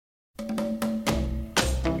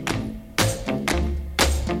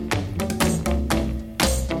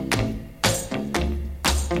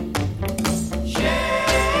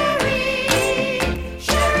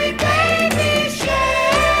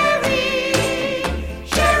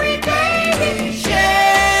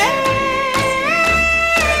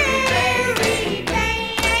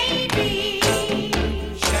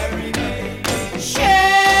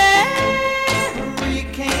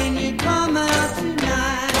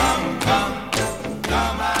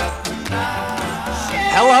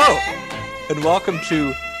and welcome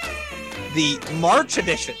to the March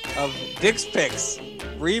edition of Dick's Picks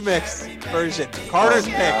remix version. Carter's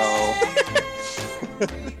Picks.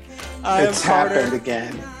 It's happened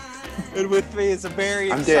again. And with me is a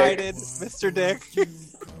very excited Mr. Dick.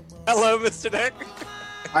 Hello, Mr. Dick.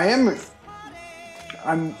 I'm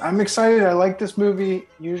excited. I like this movie.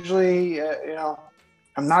 Usually,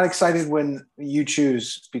 I'm not excited when you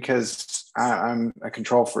choose because I'm a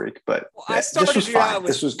control freak. But this was fine.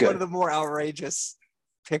 This was good. One of the more outrageous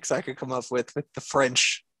picks I could come up with the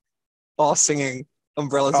French all singing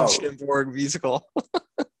Umbrellas of Cherbourg musical.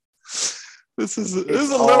 This is a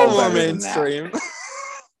little more mainstream.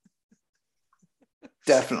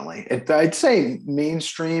 Definitely. I'd say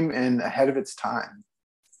mainstream and ahead of its time.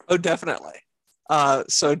 Oh, definitely.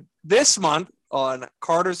 So this month on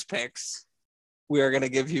Carter's Picks, we are going to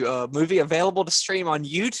give you a movie available to stream on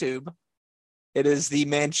YouTube. It is The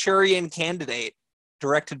Manchurian Candidate,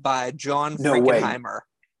 directed by John Frankenheimer.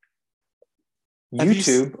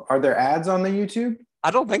 YouTube? Are there ads on the YouTube?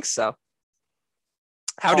 I don't think so.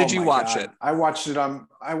 How did you watch it? I watched it on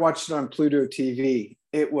Pluto TV.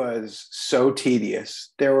 It was so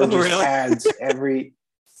tedious. There were just ads every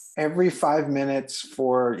 5 minutes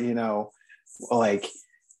for, like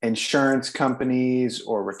insurance companies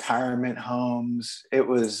or retirement homes. It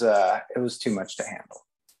was too much to handle.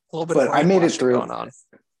 A little bit but of I made it through. Going on.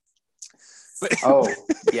 Oh,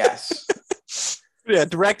 yes. Yeah,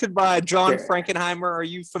 directed by John Frankenheimer. Are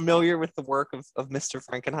you familiar with the work of Mr.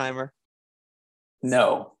 Frankenheimer?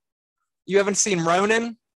 No. You haven't seen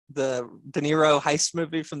Ronin, the De Niro heist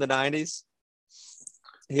movie from the 90s?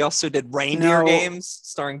 He also did Reindeer Games,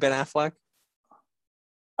 starring Ben Affleck.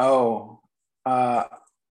 Oh,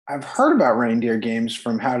 I've heard about Reindeer Games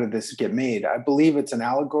from How Did This Get Made? I believe it's an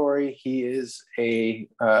allegory. He is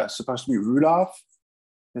supposed to be Rudolph.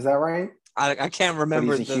 Is that right? I can't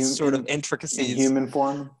remember the sort of intricacies in human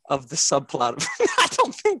form of the subplot. I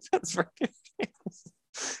don't think that's right.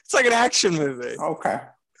 It's like an action movie. Okay.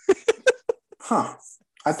 Huh.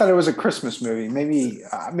 I thought it was a Christmas movie.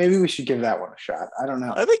 Maybe we should give that one a shot. I don't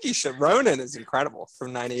know. I think you should. Ronin is incredible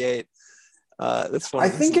from '98. That's one. I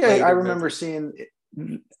think I remember seeing.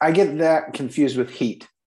 I get that confused with Heat.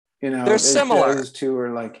 They're similar. Those two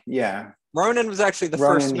are like, yeah. Ronin was actually the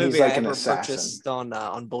first movie I ever purchased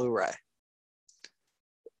on Blu-ray.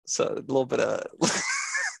 So a little bit of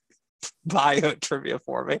bio trivia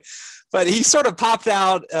for me, but he sort of popped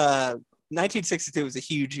out. 1962 was a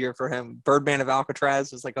huge year for him. Birdman of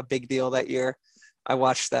Alcatraz was like a big deal that year. I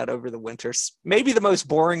watched that over the winters. Maybe the most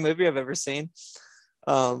boring movie I've ever seen,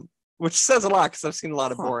 which says a lot because I've seen a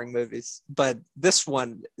lot of boring movies. But this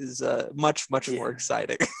one is much more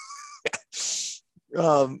exciting.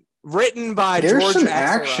 Written by George some Axelrod.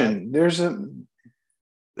 Action.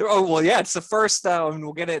 Oh, well, yeah, it's the first,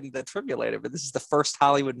 we'll get it in the trivia later, but this is the first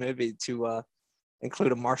Hollywood movie to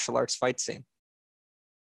include a martial arts fight scene.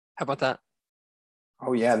 How about that?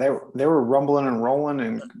 Oh, yeah, they were rumbling and rolling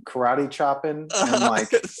and karate chopping and like...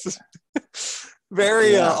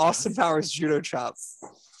 Very Austin Powers judo chop.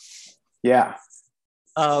 Yeah.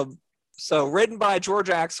 So written by George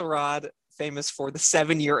Axelrod, famous for The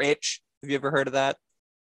 7-Year Itch. Have you ever heard of that?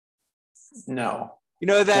 No. You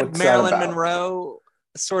know that What's Marilyn that Monroe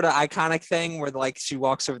sort of iconic thing where like she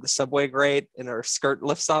walks over the subway grate and her skirt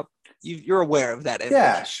lifts up? You're aware of that image.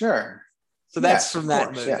 Yeah, sure. So that's from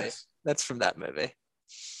that movie. Yes. That's from that movie.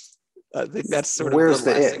 I think that's sort of Where's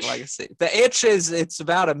the Itch? Legacy. The Itch it's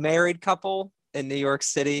about a married couple in New York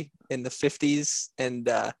City in the 50s, and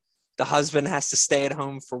the husband has to stay at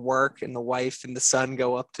home for work, and the wife and the son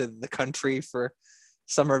go up to the country for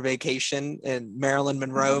summer vacation, and Marilyn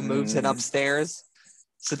Monroe moves in upstairs.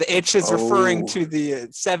 So the Itch is referring to the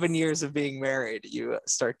 7 years of being married. You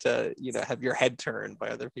start to, have your head turned by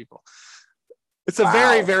other people. It's a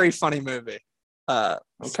very, very funny movie.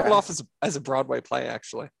 Started off as a Broadway play,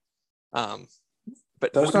 actually.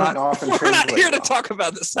 But those don't often we're not here to talk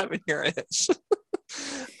about the 7-Year Itch.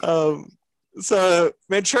 So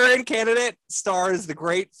Manchurian Candidate stars the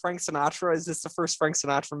great Frank Sinatra. Is this the first Frank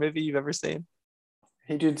Sinatra movie you've ever seen?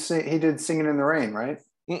 He did Singing in the Rain, right?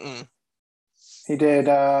 Mm-mm. He did,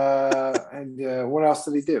 and what else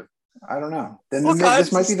did he do? I don't know. Then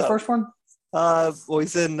this might be the first one? Well,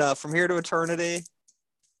 he's in From Here to Eternity.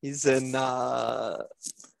 He's in, I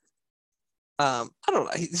don't know.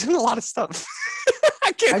 He's in a lot of stuff.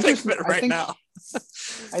 I can't think of it right now.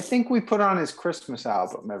 I think we put on his Christmas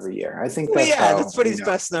album every year. I think that's what he's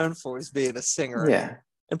best known for, is being a singer. Yeah.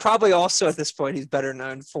 And probably also at this point, he's better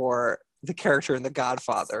known for the character in The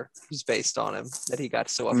Godfather, who's based on him, that he got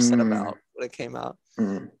so upset about when it came out.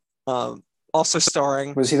 Also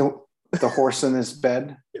starring... Was he the The horse in his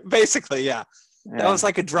bed. Basically, yeah. Yeah. That was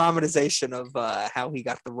like a dramatization of how he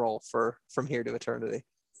got the role for From Here to Eternity.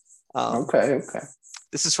 Okay.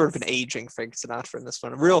 This is sort of an aging Frank Sinatra in this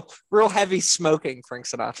one. Real heavy smoking Frank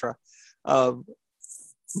Sinatra.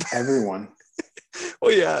 Everyone.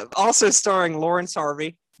 Well, yeah. Also starring Lawrence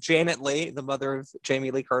Harvey, Janet Leigh, the mother of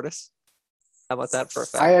Jamie Lee Curtis. How about that for a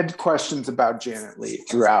fact? I had questions about Janet Leigh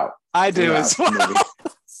throughout. I do as well.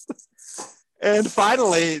 And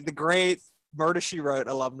finally, the great Murder, She Wrote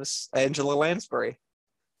alumnus Angela Lansbury,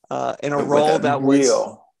 in a role that was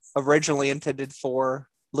originally intended for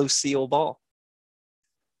Lucille Ball.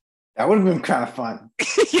 That would have been kind of fun.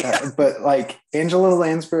 Yeah. But like Angela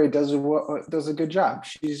Lansbury does a good job.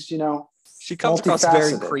 She's, she comes across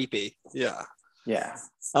very creepy. Yeah. Yeah.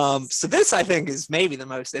 So this, I think, is maybe the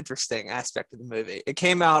most interesting aspect of the movie. It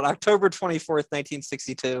came out October 24th,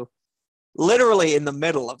 1962, literally in the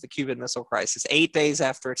middle of the Cuban Missile Crisis, 8 days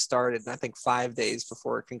after it started, and I think 5 days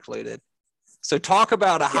before it concluded. So talk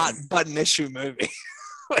about a hot button issue movie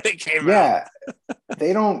when it came out. Yeah.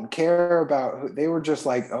 They don't care about they were just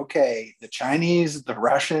like, okay, the Chinese, the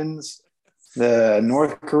Russians, the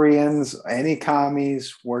North Koreans, any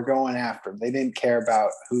commies, we're going after them. They didn't care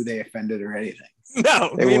about who they offended or anything.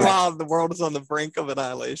 No. Meanwhile, the world is on the brink of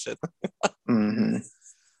annihilation. Mm-hmm.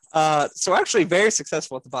 So actually very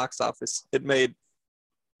successful at the box office. It made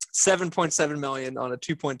 $7.7 million on a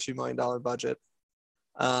 $2.2 million budget.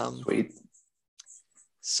 Sweet.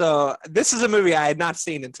 So this is a movie I had not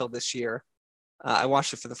seen until this year. I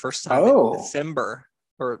watched it for the first time in December,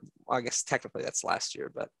 or I guess technically that's last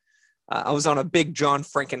year, but I was on a big John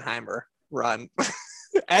Frankenheimer run,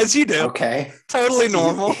 as you do. Okay. Totally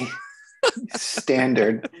normal.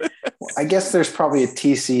 Standard. I guess there's probably a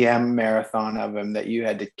TCM marathon of him that you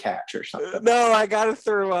had to catch or something. No, I got it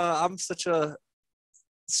through. I'm such a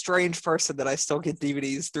strange person that I still get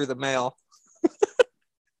DVDs through the mail.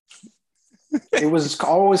 It was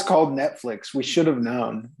always called Netflix. We should have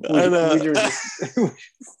known. We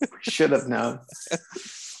should have known.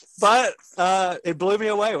 But it blew me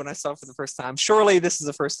away when I saw it for the first time. Surely this is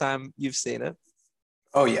the first time you've seen it.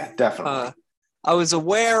 Oh, yeah, definitely. I was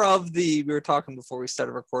aware of we were talking before we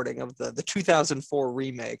started recording, of the 2004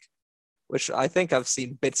 remake, which I think I've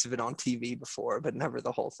seen bits of it on TV before, but never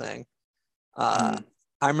the whole thing.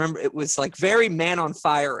 I remember it was like very Man on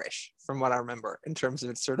Fire-ish from what I remember in terms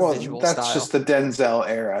of its sort of visual style. That's just the Denzel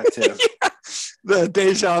era too. Yeah. The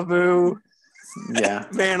deja vu. Yeah.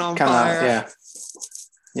 Man on Fire.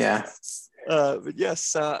 Yeah. But yes.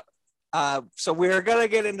 So we're gonna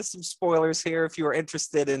get into some spoilers here. If you are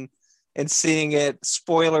interested in seeing it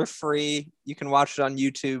spoiler free, you can watch it on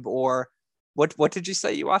YouTube, or what did you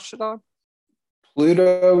say you watched it on?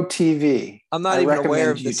 Pluto TV. I'm not even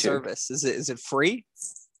aware of the service. Is it free?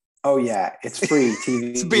 Oh yeah, it's free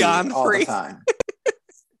TV. It's beyond all free. The time.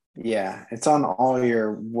 Yeah, it's on all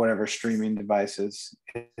your whatever streaming devices.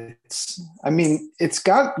 It's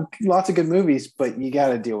got lots of good movies, but you got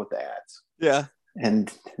to deal with the ads. Yeah,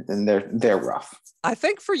 and they're rough. I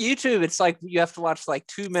think for YouTube, it's like you have to watch like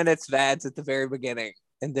 2 minutes of ads at the very beginning,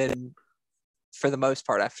 and then for the most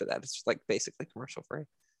part after that, it's like basically commercial free.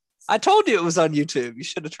 I told you it was on YouTube. You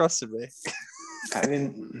should have trusted me.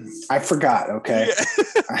 I forgot. Okay.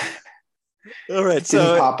 Yeah. All right. It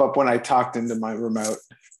didn't pop up when I talked into my remote.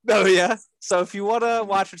 Oh yeah. So if you want to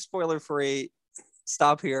watch it spoiler free,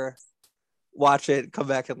 stop here, watch it, come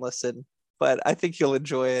back and listen. But I think you'll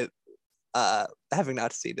enjoy it, having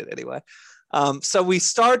not seen it anyway. So we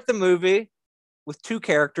start the movie with two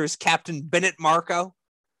characters: Captain Bennett Marco,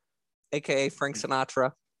 aka Frank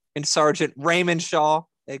Sinatra, and Sergeant Raymond Shaw,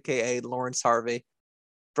 aka Lawrence Harvey,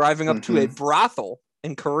 driving up to a brothel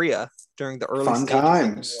in Korea during the early fun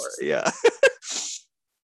times. Of the war.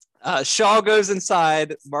 Yeah. Shaw goes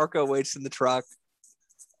inside. Marco waits in the truck.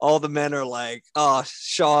 All the men are like, "Oh,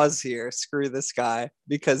 Shaw's here. Screw this guy,"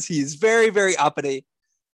 because he's very, very uppity.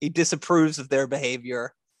 He disapproves of their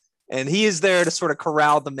behavior, and he is there to sort of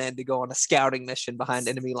corral the men to go on a scouting mission behind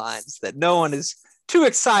enemy lines. That no one is too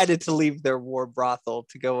excited to leave their war brothel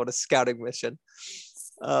to go on a scouting mission.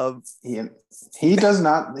 He does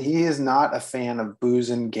not. He is not a fan of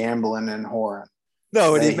boozing, gambling, and whoring.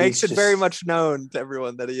 No, and he makes it very much known to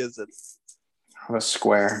everyone that he isn't. A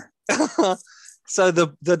square. So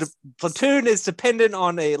the platoon is dependent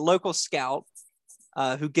on a local scout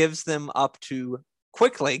who gives them up to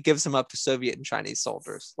Soviet and Chinese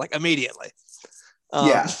soldiers, like immediately.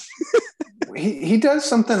 Yeah. he does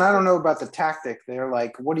something. I don't know about the tactic. They're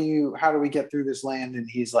like, how do we get through this land? And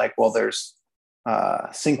he's like, well, there's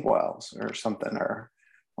sink wells or something, or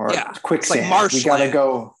quicksand. Like marshland. We gotta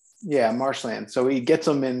go. Yeah, marshland. So he gets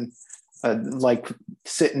them in like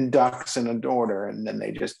sitting ducks in an order, and then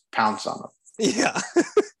they just pounce on them. Yeah.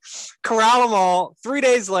 Corral them all. 3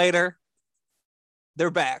 days later, they're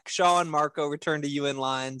back. Shaw and Marco return to UN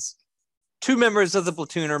lines. 2 members of the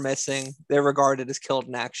platoon are missing. They're regarded as killed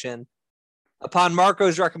in action. Upon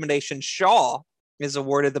Marco's recommendation, Shaw is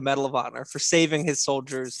awarded the Medal of Honor for saving his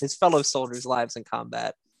fellow soldiers' lives in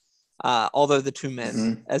combat. Although the 2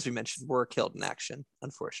 men, as we mentioned, were killed in action,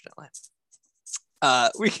 unfortunately.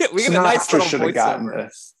 We get a nice little voiceover.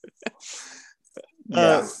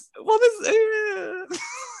 Yeah.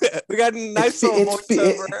 We got a nice little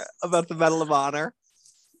voiceover about the Medal of Honor,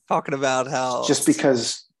 talking about how just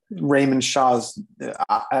because Raymond Shaw's,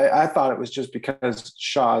 I thought it was just because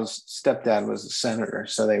Shaw's stepdad was a senator,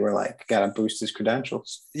 so they were like, got to boost his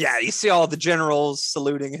credentials. Yeah, you see all the generals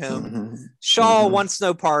saluting him. Shaw wants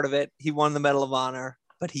no part of it. He won the Medal of Honor,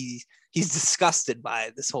 but he's disgusted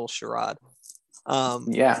by this whole charade.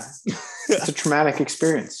 It's a traumatic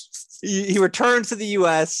experience. He returns to the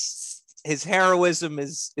U.S. His heroism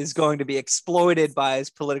is going to be exploited by his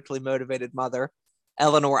politically motivated mother,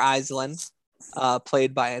 Eleanor Iselin,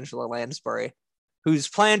 played by Angela Lansbury, whose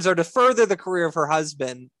plans are to further the career of her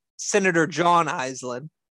husband, Senator John Iselin,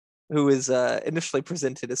 who is initially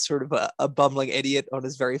presented as sort of a bumbling idiot on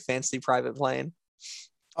his very fancy private plane.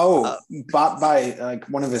 Bought by like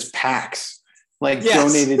one of his PACs,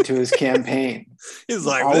 donated to his campaign. He's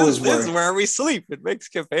like, this is where we sleep. It makes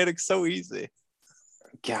campaigning so easy.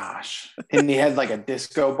 Gosh. And he had like a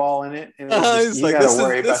disco ball in it. And he's like,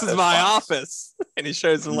 this is my office. And he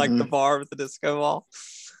shows him like the bar with the disco ball.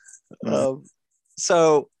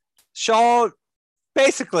 So Shaw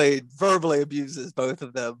basically verbally abuses both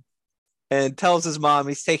of them and tells his mom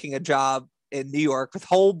he's taking a job in New York with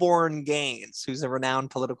Holborn Gaines, who's a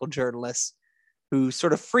renowned political journalist who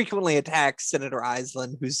sort of frequently attacks Senator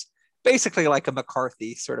Iselin, who's basically like a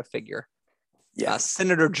McCarthy sort of figure. Yeah,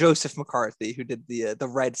 Senator Joseph McCarthy, who did the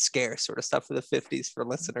Red Scare sort of stuff for the 50s for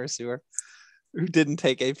listeners who didn't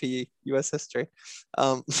take AP U.S. history.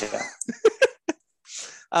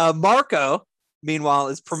 Marco, meanwhile,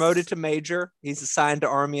 is promoted to major. He's assigned to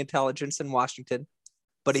Army intelligence in Washington,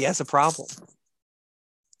 but he has a problem.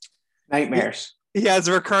 Nightmares. He has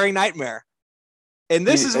a recurring nightmare, and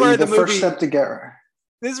this is where the movie. First step to get.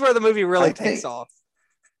 This is where the movie really takes off.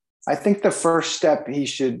 I think the first step he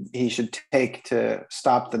should take to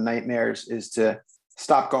stop the nightmares is to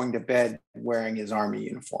stop going to bed wearing his Army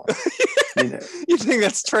uniform. You think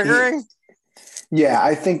that's triggering?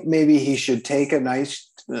 I think maybe he should take a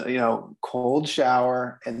nice, cold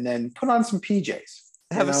shower and then put on some PJs.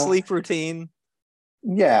 Have a sleep routine.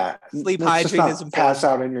 Yeah, sleep hygiene is important. Pass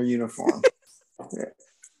out in your uniform.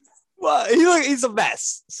 Well, he's a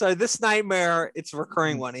mess. So this nightmare, it's a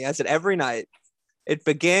recurring one. He has it every night. It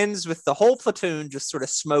begins with the whole platoon just sort of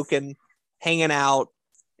smoking, hanging out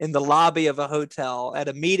in the lobby of a hotel at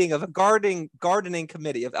a meeting of a gardening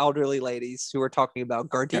committee of elderly ladies who are talking about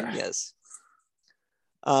gardenias.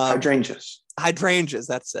 Hydrangeas.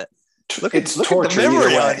 That's it. Look at the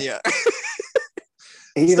memory on you.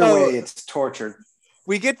 Either way, it's tortured.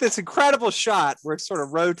 We get this incredible shot where it sort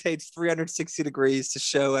of rotates 360 degrees to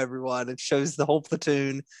show everyone. It shows the whole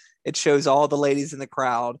platoon. It shows all the ladies in the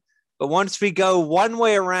crowd. But once we go one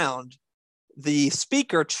way around, the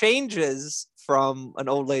speaker changes from an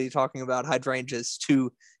old lady talking about hydrangeas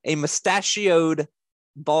to a mustachioed,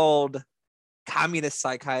 bald communist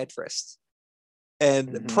psychiatrist.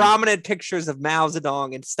 And prominent pictures of Mao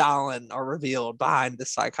Zedong and Stalin are revealed behind the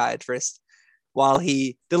psychiatrist while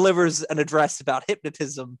he delivers an address about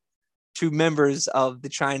hypnotism to members of the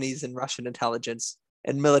Chinese and Russian intelligence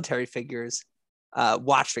and military figures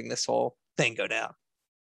watching this whole thing go down.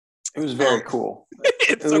 It was very cool.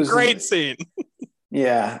 It's a great scene.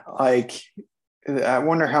 Yeah, like I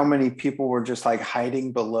wonder how many people were just like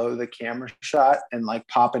hiding below the camera shot and like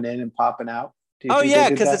popping in and popping out.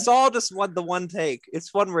 Because it's all just the one take.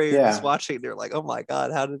 It's one where you're just watching and you're like, oh my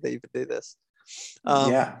God, how did they even do this?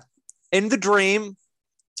 In the dream,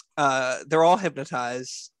 they're all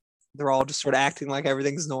hypnotized. They're all just sort of acting like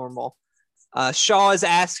everything's normal. Shaw is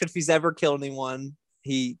asked if he's ever killed anyone.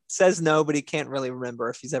 He says no, but he can't really remember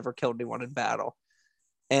if he's ever killed anyone in battle.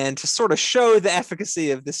 And to sort of show the efficacy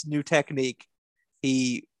of this new technique,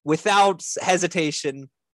 he, without hesitation,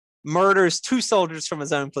 murders 2 soldiers from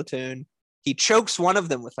his own platoon. He chokes one of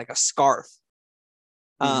them with like a scarf.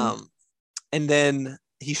 And then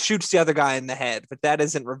he shoots the other guy in the head, but that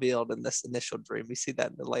isn't revealed in this initial dream. We see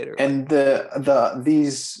that in the later. And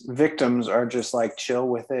these victims are just like chill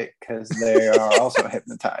with it because they are also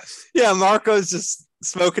hypnotized. Yeah, Marco's just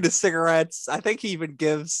smoking his cigarettes. I think he even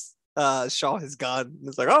gives Shaw his gun.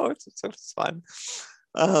 It's like, oh, it's fine.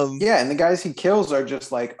 Yeah, and the guys he kills are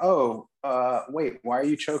just like, oh, wait, why are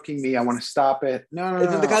you choking me? I want to stop it. No,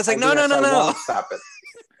 And then the guy's like, no, no, no, I no. won't stop it.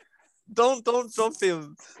 don't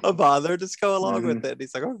feel a bother. Just go along with it. And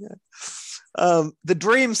he's like, okay. The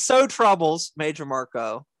dream so troubles Major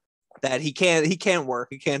Marco that he can't work.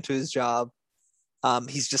 He can't do his job.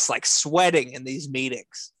 He's just like sweating in these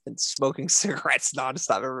meetings and smoking cigarettes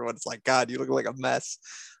nonstop. Everyone's like, God, you look like a mess.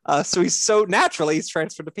 So he's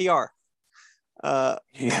transferred to PR.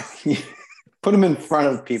 Yeah, put him in front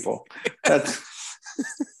of people. That's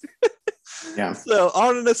yeah. So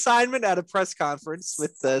on an assignment at a press conference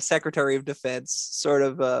with the Secretary of Defense, sort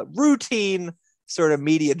of a routine sort of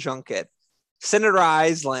media junket, Senator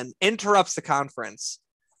Eisland interrupts the conference.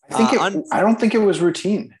 I don't think it was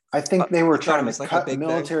routine. I think they were trying to cut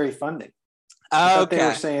military funding. I thought they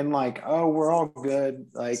were saying like, "Oh, we're all good."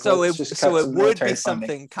 Like, so it would be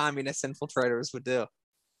something communist infiltrators would do.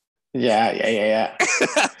 Yeah.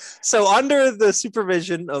 So under the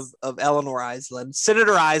supervision of Eleanor Eisland,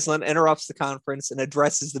 Senator Eisland interrupts the conference and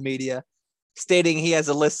addresses the media, stating he has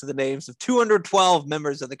a list of the names of 212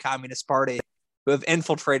 members of the Communist Party who have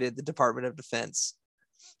infiltrated the Department of Defense.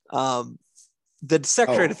 The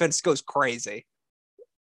Secretary of Defense goes crazy.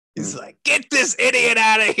 He's like, get this idiot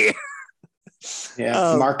out of here.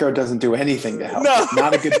 Yeah, Marco doesn't do anything to help. No.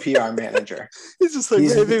 Not a good PR manager. He's just like,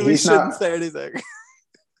 maybe we shouldn't say anything.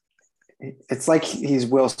 It's like he's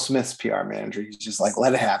Will Smith's PR manager. He's just like,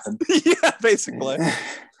 let it happen. Yeah, basically.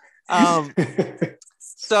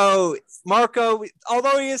 So Marco,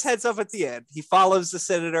 although he is heads up at the end, he follows the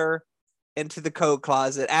senator into the coat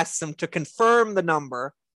closet, asks him to confirm the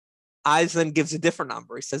number. Eisland gives a different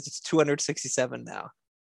number. He says it's 267 now.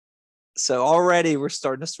 So already we're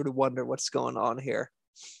starting to sort of wonder what's going on here.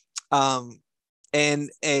 The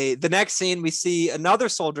next scene, we see another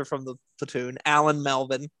soldier from the platoon, Alan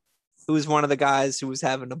Melvin, who was one of the guys who was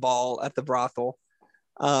having a ball at the brothel,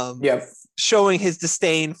 showing his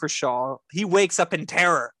disdain for Shaw. He wakes up in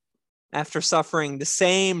terror after suffering the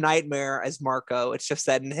same nightmare as Marco. It's just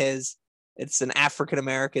that it's an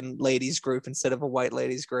African-American ladies group instead of a white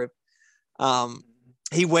ladies group.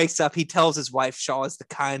 He wakes up, he tells his wife Shaw is the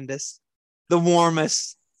kindest, the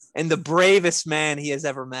warmest, and the bravest man he has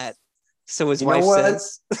ever met. So his wife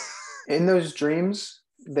says, in those dreams,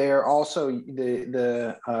 they're also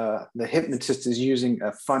the hypnotist is using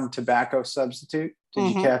a fun tobacco substitute.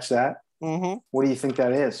 Did you catch that? Mm-hmm. What do you think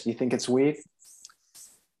that is? You think it's weed?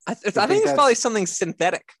 I think it's probably something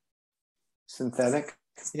synthetic. Synthetic?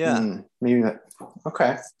 Yeah. Maybe that.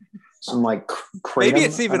 Okay. Some like kratom? Maybe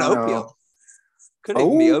it's even opium. Could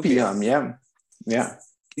even be opium. Yeah.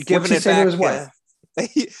 Giving it back to his wife.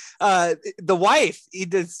 The wife, he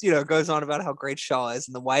just goes on about how great Shaw is,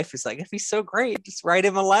 and the wife is like, if he's so great, just write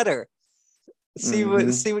him a letter. See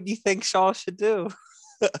what you think Shaw should do.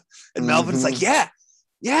 And Melvin's like, yeah,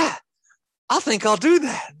 I think I'll do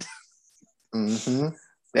that. Mm-hmm. And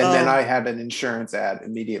then I had an insurance ad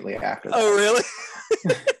immediately after that. Oh, really?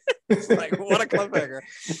 It's like, what a cliffhanger.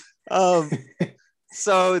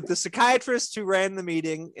 So the psychiatrist who ran the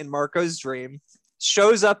meeting in Marco's dream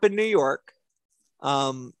shows up in New York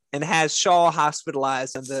and has Shaw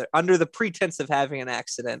hospitalized under the pretense of having an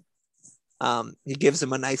accident. He gives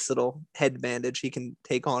him a nice little head bandage he can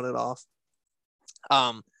take on and off.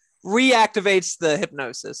 Reactivates the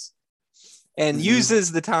hypnosis and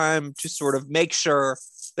uses the time to sort of make sure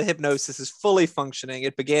the hypnosis is fully functioning.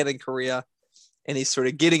 It began in Korea, and he's sort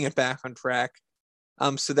of getting it back on track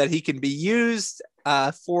so that he can be used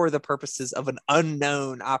for the purposes of an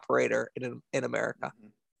unknown operator in America.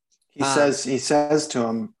 He says to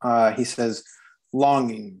him,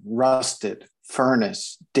 longing, rusted,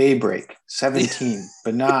 furnace, daybreak, 17,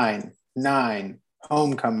 benign, 9,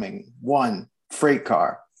 homecoming, 1, freight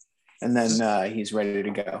car. And then he's ready to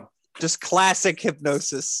go. Just classic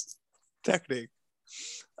hypnosis technique.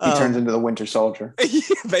 He turns into the Winter Soldier. Yeah,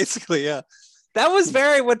 basically, yeah. That was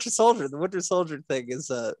very Winter Soldier. The Winter Soldier thing is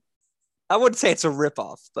I wouldn't say it's a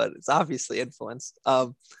ripoff, but it's obviously influenced.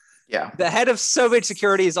 Yeah. The head of Soviet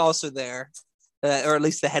security is also there, or at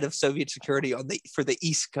least the head of Soviet security for the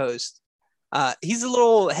East Coast. He's a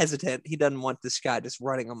little hesitant. He doesn't want this guy just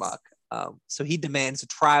running amok. So he demands a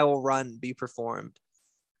trial run be performed.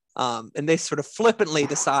 And they sort of flippantly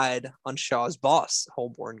decide on Shaw's boss,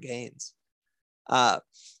 Holborn Gaines.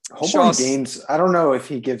 Holborn Gaines, I don't know if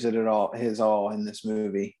he gives it his all in this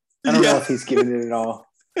movie. I don't know if he's giving it at all.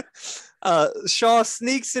 Shaw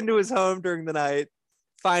sneaks into his home during the night,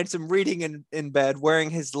 finds him reading in bed, wearing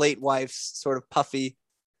his late wife's sort of puffy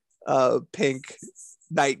pink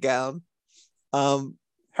nightgown. How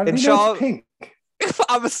do you know it's pink?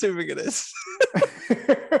 I'm assuming it is.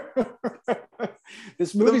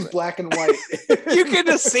 This movie's black and white. You can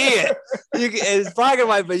just see it. It's black and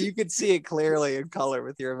white, but you can see it clearly in color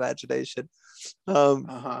with your imagination.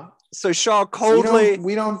 So Shaw coldly.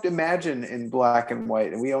 We don't imagine in black and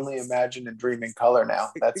white, and we only imagine in dreaming color now.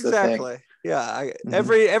 That's exactly. The thing. Yeah.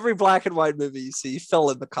 Every black and white movie you see, you fill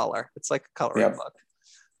in the color. It's like a coloring book.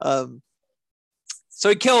 So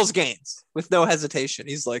he kills Gaines with no hesitation.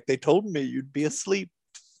 He's like, they told me you'd be asleep.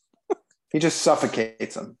 He just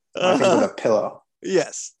suffocates him, I think, with a pillow.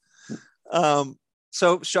 Yes.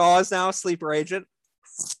 So Shaw is now a sleeper agent,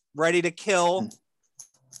 ready to kill.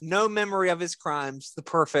 No memory of his crimes. The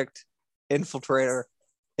perfect infiltrator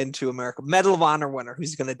into America. Medal of Honor winner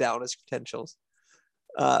who's going to doubt his credentials.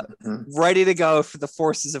 Ready to go for the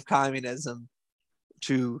forces of communism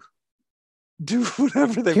to do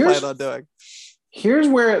whatever they plan on doing. Here's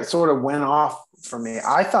where it sort of went off for me.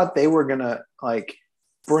 I thought they were going to like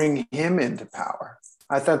bring him into power.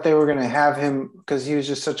 I thought they were going to have him because he was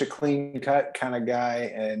just such a clean cut kind of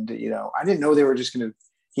guy. And, you know, I didn't know they were just going to,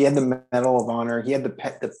 he had the Medal of Honor. He had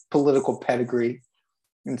the political pedigree.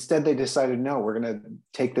 Instead, they decided, no, we're going to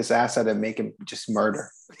take this asset and make him just murder.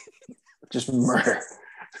 Just murder.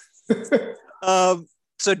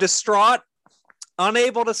 So distraught,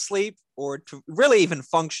 unable to sleep or to really even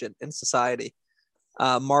function in society,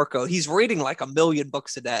 Marco, he's reading like 1 million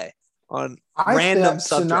books a day on random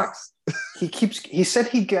subjects. He said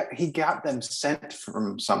he got them sent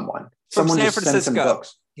from someone. From Someone San just Francisco. sent him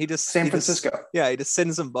books. San Francisco. He just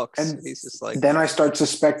sends him books. And he's just like. Then I start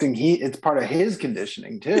suspecting it's part of his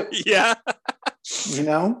conditioning too. Yeah. You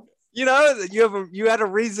know, you had a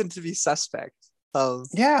reason to be suspect.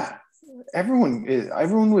 Yeah.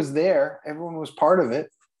 Everyone was there. Everyone was part of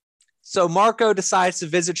it. So Marco decides to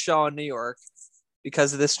visit Shaw in New York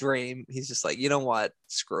because of this dream. He's just like, you know what?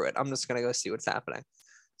 Screw it. I'm just going to go see what's happening.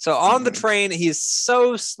 So on the train, he's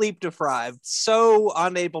so sleep deprived, so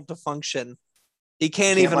unable to function. He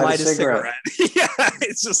can't even light a cigarette. Yeah,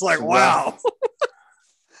 it's just like, wow.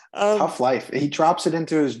 Tough life. He drops it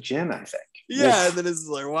into his gin, I think. Yeah, and then it's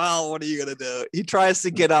like, wow, what are you going to do? He tries to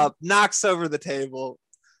get up, knocks over the table,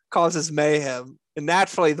 causes mayhem. And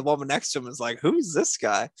naturally, the woman next to him is like, who's this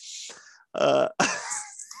guy?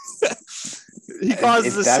 He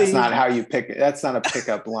causes a That's scene. not how you pick it. That's not a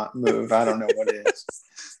pickup move. I don't know what it is.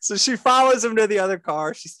 So she follows him to the other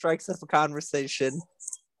car. She strikes up a conversation.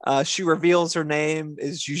 She reveals her name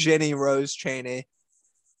is Eugenie Rose Cheney.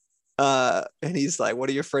 And he's like, what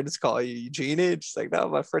do your friends call you, Eugenie? And she's like, no,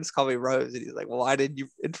 my friends call me Rose. And he's like, well, why didn't you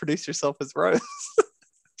introduce yourself as Rose?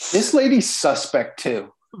 This lady's suspect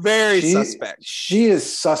too. Very suspect. She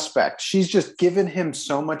is suspect. She's just given him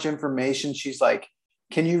so much information. She's like,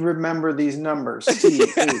 can you remember these numbers?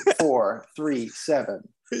 T8437.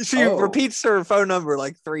 She repeats her phone number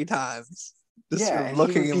like 3 times. Just and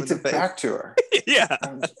looking he him in repeats the it face. back to her. Yeah.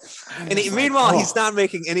 Meanwhile, he's not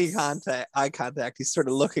making any eye contact. He's sort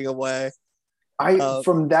of looking away.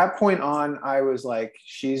 From that point on, I was like,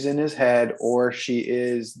 she's in his head, or she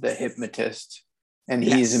is the hypnotist, and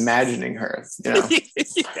he's imagining her. You know?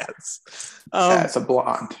 Yes. It's a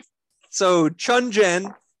blonde. So Chun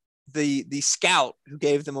Jin, the scout who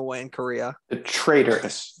gave them away in Korea, the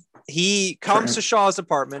traitorous. He comes to Shaw's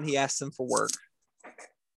apartment. He asks him for work.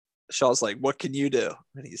 Shaw's like, what can you do?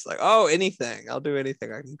 And he's like, oh, anything. I'll do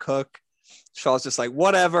anything. I can cook. Shaw's just like,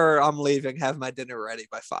 whatever. I'm leaving. Have my dinner ready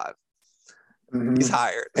by 5. Mm-hmm. He's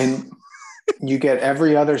hired. And you get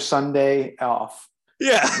every other Sunday off.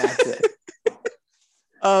 Yeah. And that's it.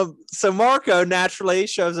 So Marco naturally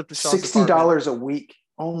shows up to Shaw's $60 a week.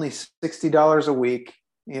 Only $60 a week,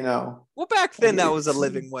 you know. Well, back then that was a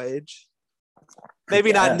living wage.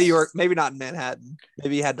 Maybe not in New York. Maybe not in Manhattan.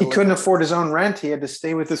 Maybe he had to. He couldn't afford his own rent. He had to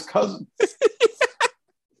stay with his cousin.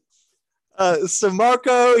 So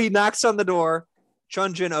Marco, he knocks on the door.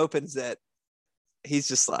 Chun Jin opens it. He's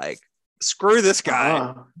just like, screw this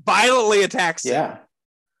guy. Violently attacks him.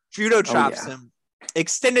 Judo chops him.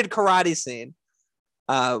 Extended karate scene.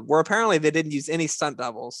 Where apparently they didn't use any stunt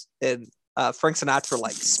doubles. And Frank Sinatra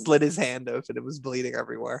like split his hand open. It was bleeding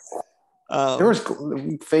everywhere. There was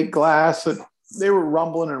fake glass. They were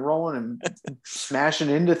rumbling and rolling and smashing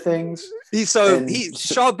into things.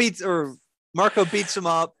 Marco beats him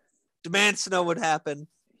up, demands to know what happened.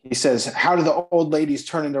 He says, how do the old ladies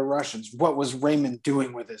turn into Russians? What was Raymond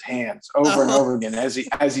doing with his hands? Over and over again as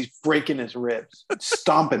he's breaking his ribs,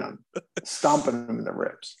 stomping him in the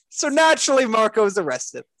ribs. So naturally, Marco is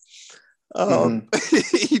arrested.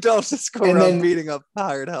 He don't just go around beating up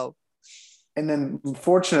hired help. And then,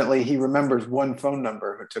 fortunately, he remembers one phone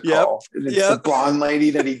number to call. It's the blonde lady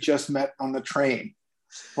that he just met on the train.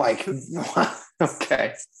 Like,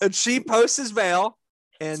 okay. And she posts his bail,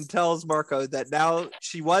 and tells Marco that now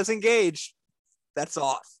she was engaged. That's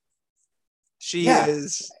off. She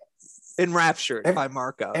is enraptured by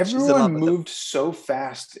Marco. Everyone moved so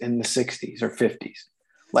fast in the 60s or 50s.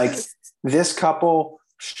 Like this couple,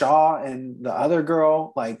 Shaw and the other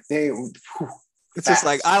girl, like it's just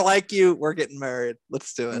like, I like you. We're getting married.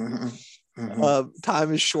 Let's do it. Mm-hmm. Mm-hmm.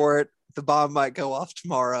 Time is short. The bomb might go off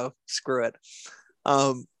tomorrow. Screw it.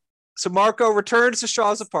 So Marco returns to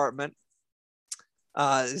Shaw's apartment.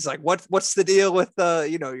 He's like, what's the deal with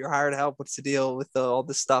your hired help? What's the deal with all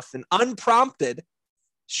this stuff? And unprompted,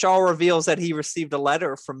 Shaw reveals that he received a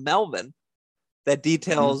letter from Melvin that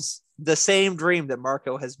details the same dream that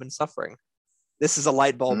Marco has been suffering. This is a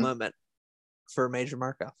light bulb moment for Major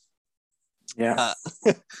Marco. Yeah.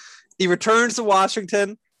 He returns to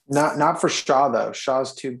Washington. Not for Shaw though.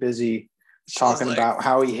 Shaw's too busy talking about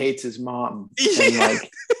how he hates his mom and like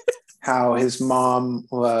how his mom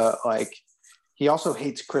he also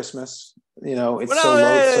hates Christmas. It's so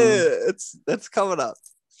lonesome. That's coming up.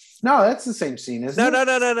 No, that's the same scene, isn't it?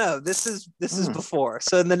 No. This is before.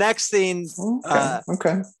 So in the next scene,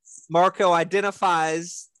 okay. Marco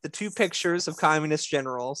identifies the two pictures of communist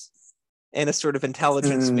generals in a sort of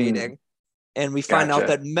intelligence meeting. And we find out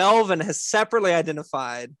that Melvin has separately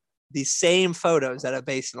identified these same photos at a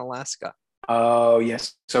base in Alaska. Oh,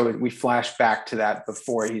 yes. So we flash back to that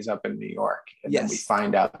before he's up in New York. And then we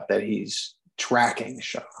find out that he's tracking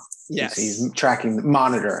Shaw. Yes. He's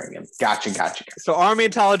monitoring him. Gotcha. So Army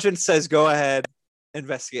intelligence says, go ahead,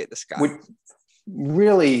 investigate this guy.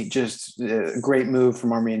 Really just a great move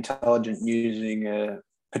from Army intelligence using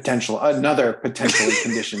another potentially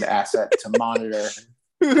conditioned asset to monitor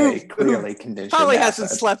a clearly conditioned Probably asset.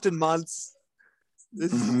 Hasn't slept in months.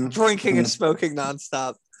 Drinking and smoking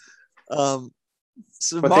nonstop. But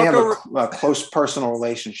they have a close personal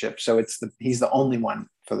relationship, so he's the only one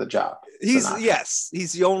for the job. He's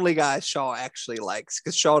the only guy Shaw actually likes,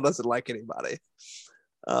 because Shaw doesn't like anybody.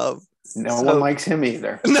 No one likes him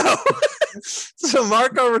either. No. So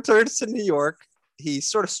Marco returns to New York. He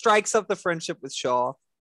sort of strikes up the friendship with Shaw.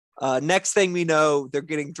 Next thing we know, they're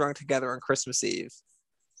getting drunk together on Christmas Eve.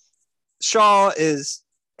 Shaw is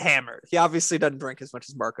hammered. He obviously doesn't drink as much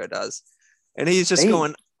as Marco does. And he's just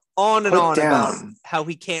going on and on about how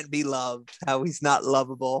he can't be loved, how he's not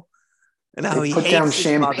lovable, and how he hates down his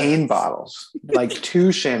champagne mother. bottles, like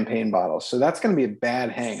 2 champagne bottles. So that's going to be a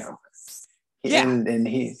bad hangover. Yeah. And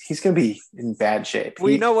he's going to be in bad shape.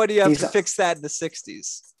 Well, you know what? You have to fix that in the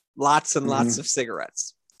 60s. Lots and lots of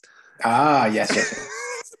cigarettes. Ah, yes.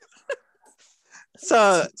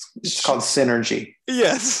 So it's called synergy.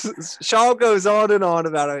 Yes. Shaw goes on and on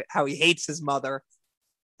about how he hates his mother,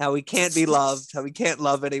 how he can't be loved, how he can't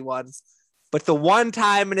love anyone. But the one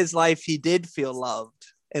time in his life he did feel loved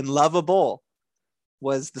and lovable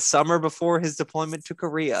was the summer before his deployment to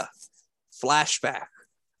Korea. Flashback.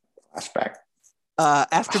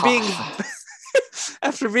 After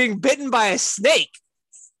being bitten by a snake,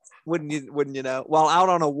 wouldn't you know, while out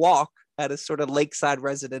on a walk at a sort of lakeside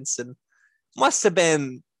residence, and must have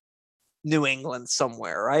been New England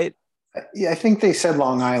somewhere, right? Yeah, I think they said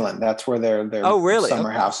Long Island. That's where their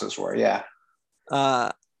summer houses were. Yeah.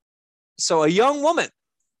 So a young woman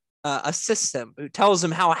assists him, who tells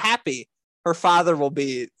him how happy her father will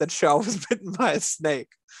be that Shaw was bitten by a snake,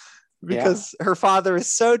 because her father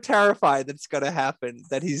is so terrified that it's going to happen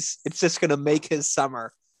that it's just going to make his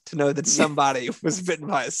summer to know that somebody was bitten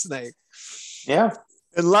by a snake. Yeah.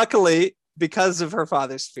 And luckily, because of her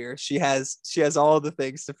father's fear, she has all the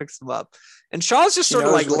things to fix him up. And Shaw's just sort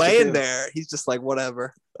of like laying there. He's just like,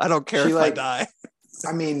 whatever. I don't care if I die.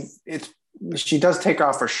 I mean, she does take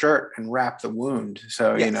off her shirt and wrap the wound.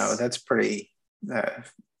 So, that's pretty.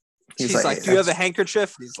 She's like, do you have a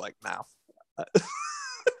handkerchief? He's like, no.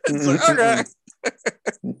 It's like, okay.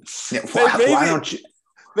 Why don't you?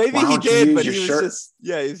 Maybe he did, but he was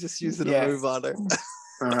just using a move on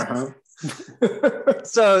her.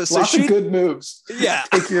 So lots of good moves. Yeah.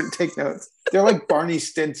 Take notes. They're like Barney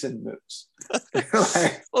Stinson moves.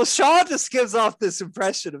 Well, Shaw just gives off this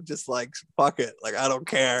impression of just like, fuck it, like I don't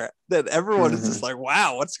care. Then everyone is just like,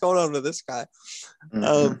 wow, what's going on with this guy?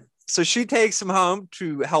 So she takes him home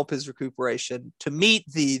to help his recuperation, to meet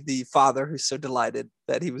the father who's so delighted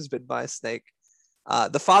that he was bitten by a snake.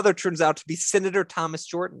 The father turns out to be Senator Thomas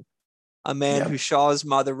Jordan, a man who Shaw's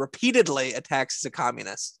mother repeatedly attacks as a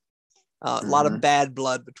communist. A lot of bad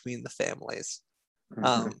blood between the families.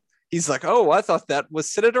 He's like, oh, I thought that was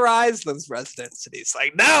Senator Island's residence. And he's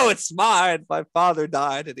like, no, it's mine. My father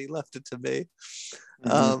died and he left it to me.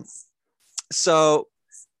 So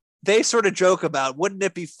they sort of joke about, wouldn't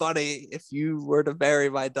it be funny if you were to marry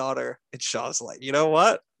my daughter? And Shaw's like, you know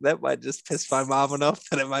what? That might just piss my mom enough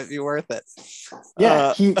that it might be worth it.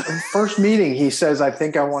 Yeah, first meeting, he says, I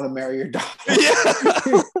think I want to marry your daughter.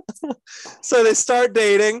 Yeah. So they start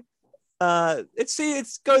dating.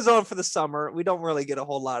 It goes on for the summer. We don't really get a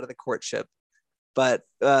whole lot of the courtship. But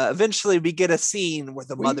eventually we get a scene where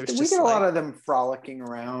we get a lot of them frolicking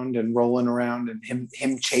around and rolling around and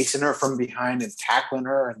him chasing her from behind and tackling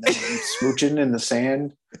her and then smooching in the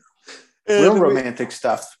sand. Real romantic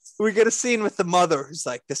stuff. We get a scene with the mother who's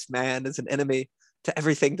like, this man is an enemy to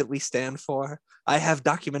everything that we stand for. I have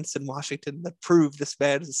documents in Washington that prove this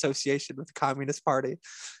man's association with the Communist Party.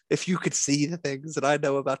 If you could see the things that I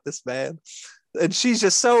know about this man. And she's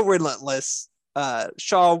just so relentless.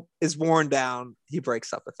 Shaw is worn down. He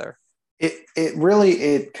breaks up with her. It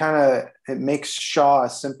makes Shaw a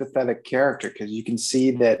sympathetic character because you can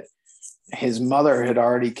see that his mother had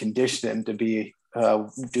already conditioned him to be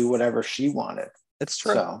do whatever she wanted. It's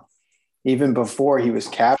true. So even before he was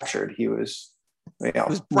captured, he was he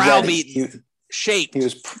was browbeaten, shaped. He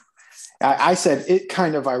was. I said it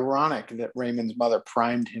kind of ironic that Raymond's mother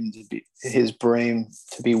primed his brain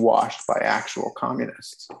to be washed by actual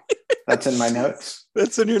communists. That's in my notes.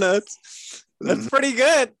 That's in your notes. That's pretty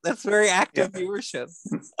good. That's very active viewership.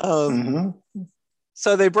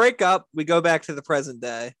 So they break up. We go back to the present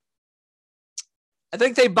day. I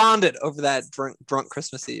think they bonded over that drunk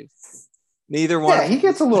Christmas Eve. Neither one. Yeah, he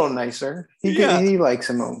gets a little nicer. He likes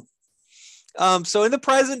him. So in the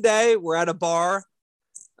present day, we're at a bar.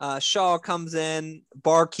 Shaw comes in.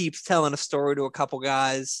 Bar keeps telling a story to a couple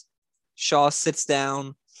guys. Shaw sits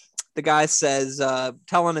down. The guy says,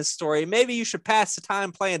 telling his story, maybe you should pass the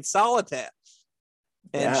time playing solitaire.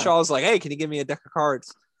 And Shaw's like, hey, can you give me a deck of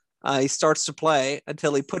cards? He starts to play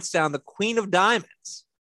until he puts down the Queen of Diamonds.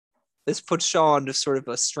 This puts Shaw into sort of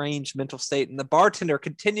a strange mental state. And the bartender,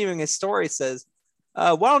 continuing his story, says,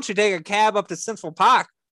 why don't you take a cab up to Central Park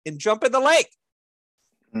and jump in the lake?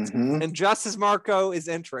 And just as Marco is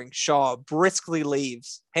entering, Shaw briskly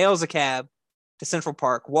leaves, hails a cab to Central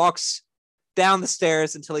Park, walks down the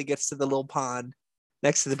stairs until he gets to the little pond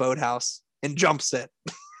next to the boathouse and jumps in.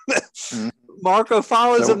 Marco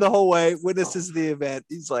follows him the whole way, witnesses the event.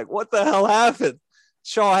 He's like, what the hell happened?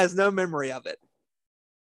 Shaw has no memory of it.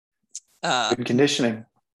 Good conditioning.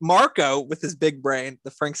 Marco, with his big brain,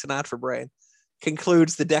 the Frank Sinatra brain,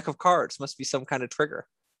 concludes the deck of cards must be some kind of trigger.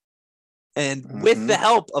 And with the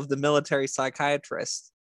help of the military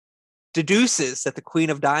psychiatrist, deduces that the Queen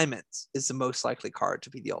of Diamonds is the most likely card to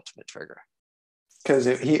be the ultimate trigger. Because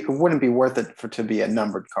it wouldn't be worth it to be a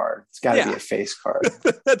numbered card. It's got to be a face card.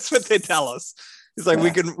 That's what they tell us. He's like,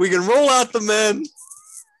 we can roll out the men.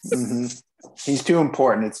 He's too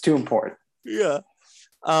important. It's too important. Yeah.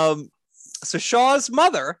 So Shaw's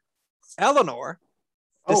mother, Eleanor,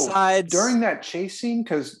 decides during that chase scene,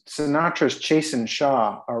 because Sinatra's chasing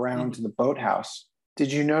Shaw around to the boathouse.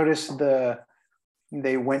 Did you notice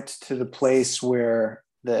they went to the place where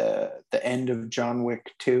the end of John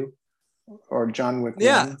Wick 2 or John Wick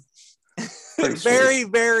 1? Very,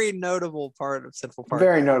 very notable part of Central Park.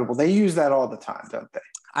 Very notable. They use that all the time, don't they?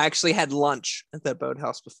 I actually had lunch at that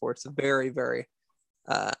boathouse before. It's a very, very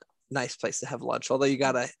nice place to have lunch. Although you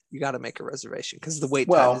gotta make a reservation because the wait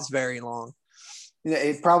time is very long. Yeah,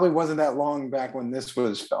 it probably wasn't that long back when this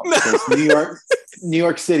was filmed. Because New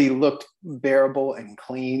York City looked bearable and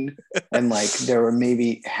clean, and like there were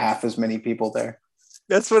maybe half as many people there.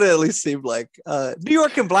 That's what it at least seemed like. New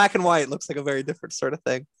York in black and white looks like a very different sort of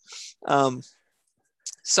thing.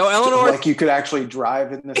 So Eleanor, like you could actually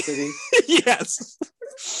drive in the city. Yes,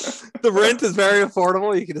 the rent is very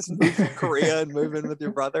affordable. You can just move from Korea and move in with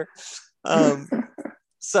your brother.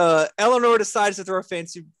 So Eleanor decides to throw a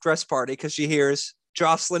fancy dress party because she hears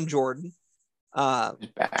Jocelyn Jordan,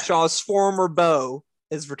 Shaw's former beau,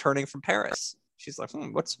 is returning from Paris. She's like,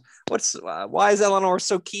 why is Eleanor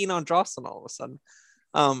so keen on Jocelyn all of a sudden?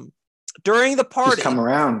 During the party, she's come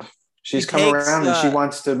around. She's come around and she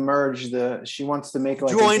wants to merge she wants to make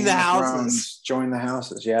like join the houses. Join the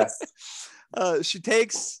houses, yeah. She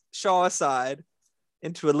takes Shaw aside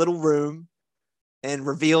into a little room and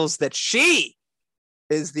reveals that she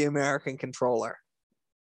is the American controller.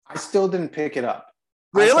 I still didn't pick it up.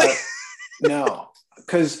 Really? No,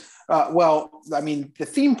 because the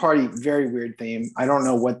theme party, very weird theme. I don't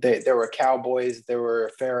know what there were cowboys, there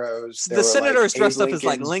were pharaohs. The senator is dressed up as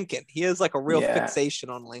like Lincoln. He has like a real fixation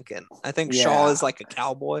on Lincoln. I think Shaw is like a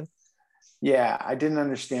cowboy. Yeah, I didn't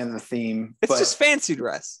understand the theme. It's just fancy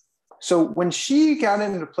dress. So when she got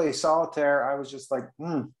into play solitaire, I was just like,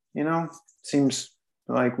 seems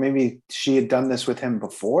like maybe she had done this with him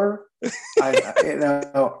before.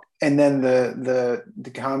 And then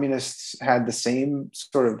the communists had the same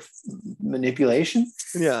sort of manipulation.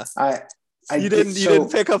 Yeah. You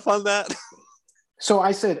didn't pick up on that? So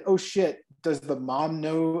I said, "Oh shit, does the mom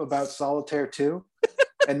know about solitaire too?"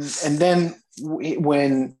 and then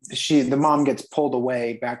when the mom gets pulled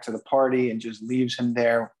away back to the party and just leaves him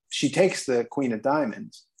there, she takes the Queen of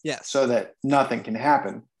Diamonds. Yes. So that nothing can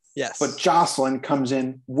happen. Yes. But Jocelyn comes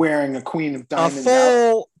in wearing a Queen of Diamonds, a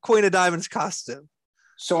full Queen of Diamonds costume.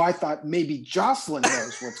 So I thought maybe Jocelyn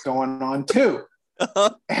knows what's going on too.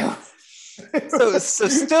 so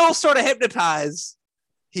still sort of hypnotized.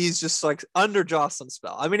 He's just like under Jocelyn's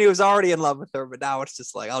spell. I mean, he was already in love with her, but now it's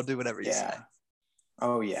just like, I'll do whatever you say.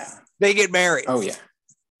 Oh yeah. They get married. Oh yeah.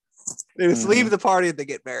 They just leave the party and they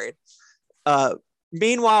get married.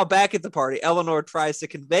 Meanwhile, back at the party, Eleanor tries to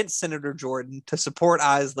convince Senator Jordan to support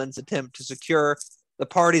Iselind's attempt to secure the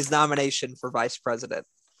party's nomination for vice president.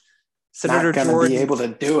 Senator Jordan be able to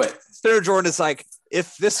do it. Senator Jordan is like,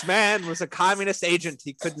 if this man was a communist agent,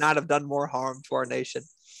 he could not have done more harm to our nation.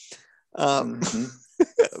 So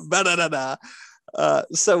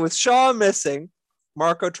with Shaw missing,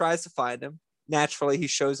 Marco tries to find him. Naturally, he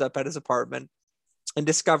shows up at his apartment and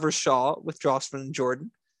discovers Shaw with Jocelyn and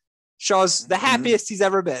Jordan. Shaw's the happiest he's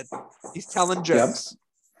ever been. He's telling jokes.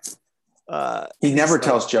 Yep. He never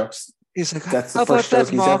tells jokes. He's like, that's the first joke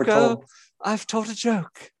he's ever told. I've told a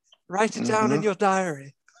joke. Write it down in your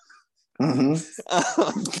diary.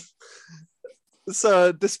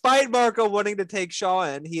 So despite Marco wanting to take Shaw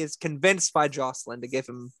in, he is convinced by Jocelyn to give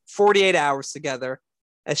him 48 hours together,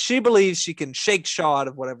 as she believes she can shake Shaw out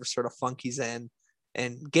of whatever sort of funk he's in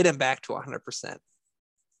and get him back to 100%.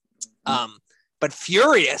 But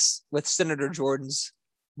furious with Senator Jordan's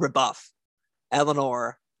rebuff,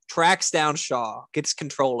 Eleanor tracks down Shaw, gets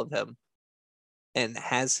control of him, and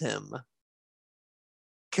has him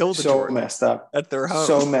killed. So messed up at their home.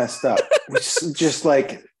 So messed up. Just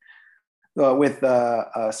like with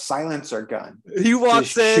a silencer gun. He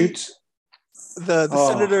walks in. Shoots. The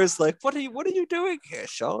senator is like, what are you doing here,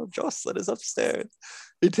 Shaw? Jocelyn is upstairs.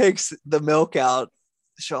 He takes the milk out.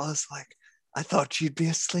 Shaw is like, I thought you'd be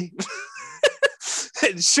asleep.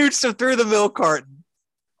 And shoots him through the milk carton.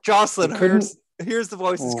 Jocelyn hears the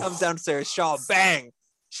voices, comes downstairs. Shaw, bang,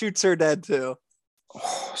 shoots her dead too.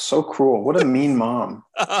 Oh, so cruel. What a mean mom.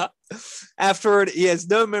 Afterward, he has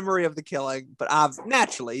no memory of the killing, but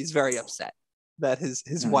naturally he's very upset that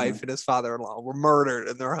his wife and his father-in-law were murdered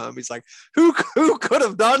in their home. He's like, who could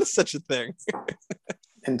have done such a thing?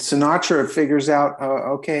 And Sinatra figures out,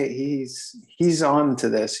 okay, he's on to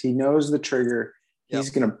this. He knows the trigger. He's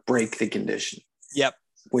going to break the condition. Yep.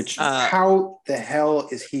 Which, how the hell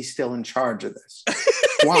is he still in charge of this?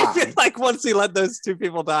 Why? Like once he let those two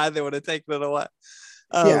people die, they would have taken it away.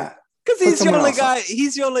 Yeah. Because he's the only guy.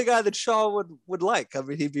 He's the only guy that Shaw would like. I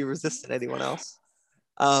mean, he'd be resistant to anyone else.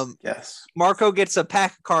 Yes. Marco gets a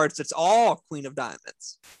pack of cards that's all Queen of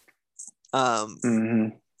Diamonds.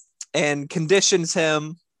 And conditions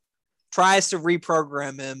him, tries to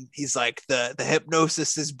reprogram him. He's like, the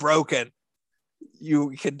hypnosis is broken.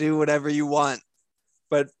 You can do whatever you want.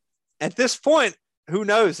 But at this point, who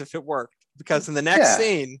knows if it worked? Because in the next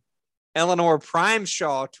scene, Eleanor primes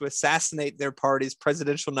Shaw to assassinate their party's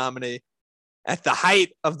presidential nominee at the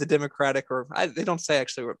height of the Democratic, they don't say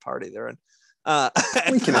actually what party they're in.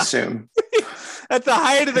 We can assume. At the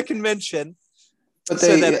height of the convention. But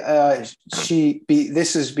this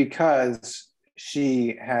is because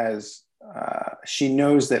she knows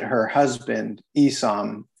that her husband,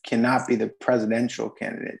 Esam, cannot be the presidential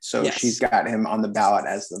candidate. So she's got him on the ballot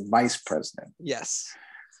as the vice president. Yes.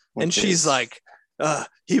 And she's like,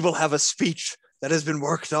 he will have a speech that has been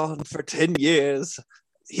worked on for 10 years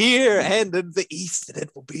here and in the East, and it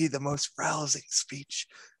will be the most rousing speech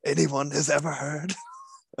anyone has ever heard.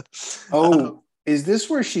 Is this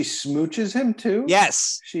where she smooches him too?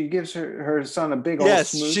 Yes. She gives her son a big old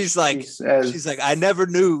smooch. She's like, I never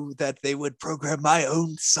knew that they would program my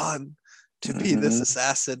own son to be this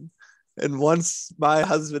assassin. And once my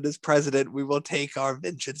husband is president, we will take our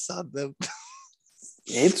vengeance on them.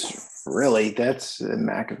 That's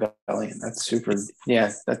Machiavellian. That's super.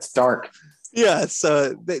 Yeah, that's dark. Yeah.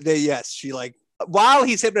 So she like, while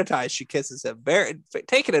he's hypnotized, she kisses him,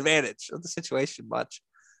 taking advantage of the situation much.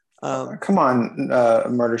 Come on,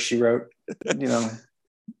 Murder, She Wrote. So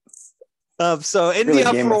in the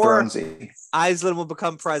uproar, Game Island will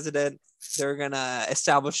become president. They're gonna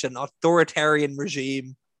establish an authoritarian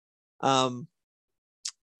regime.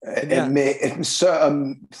 It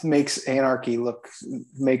makes anarchy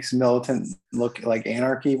makes militant look like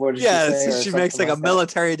anarchy. What did she say? She makes like a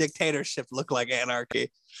military dictatorship look like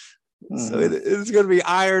anarchy. So it's going to be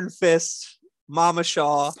Iron Fist, Mama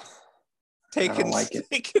Shaw taking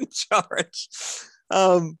charge.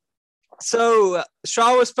 So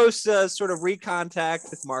Shaw was supposed to sort of recontact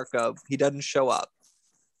with Marco. He doesn't show up.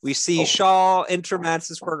 We see Shaw enter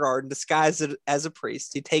Madison Square Garden disguised as a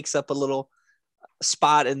priest. He takes up a little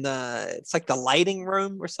spot in it's like the lighting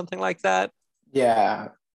room or something like that. Yeah.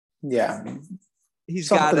 He's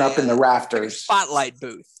something got up in the rafters. Spotlight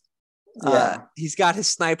booth. Yeah. He's got his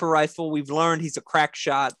sniper rifle. We've learned he's a crack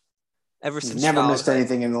shot ever since. Never missed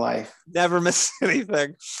anything in life. Never missed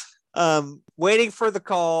anything. Waiting for the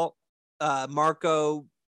call. Marco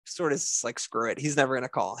sort of like, screw it. He's never going to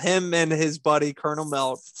call. Him and his buddy, Colonel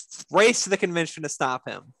Melt, race to the convention to stop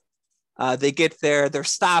him. They get there. They're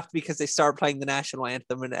stopped because they start playing the national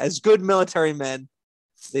anthem. And as good military men,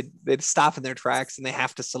 they'd stop in their tracks and they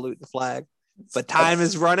have to salute the flag. But time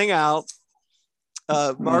is running out.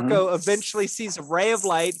 Marco eventually sees a ray of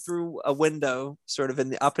light through a window, sort of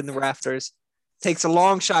up in the rafters. Takes a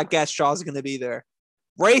long shot, guess Shaw's going to be there.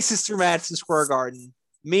 Races through Madison Square Garden.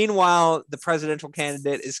 Meanwhile, the presidential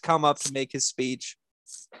candidate is come up to make his speech.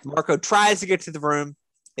 Marco tries to get to the room.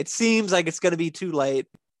 It seems like it's going to be too late.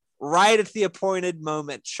 Right at the appointed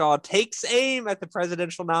moment, Shaw takes aim at the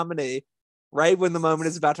presidential nominee, right when the moment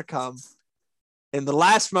is about to come. In the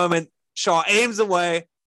last moment, Shaw aims away,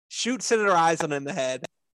 shoots Senator Eisen in the head,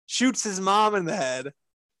 shoots his mom in the head.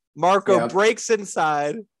 Marco breaks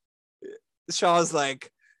inside. Shaw's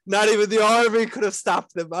like, not even the army could have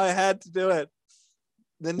stopped them. I had to do it.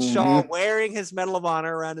 Then Shaw, wearing his Medal of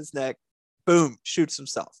Honor around his neck, boom, shoots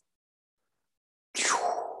himself.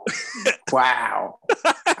 Wow.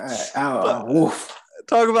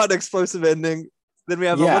 Talk about an explosive ending. Then we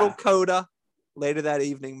have a little coda later that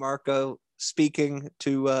evening. Marco speaking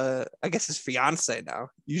to, I guess, his fiance now,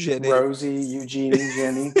 Eugenie.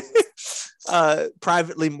 Eugenie.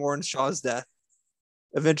 Privately mourns Shaw's death.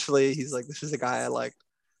 Eventually, he's like, this is a guy I liked.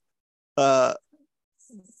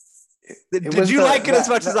 Did you like it as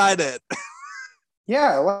much as I did?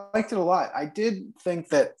 Yeah, I liked it a lot. I did think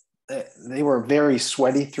that they were very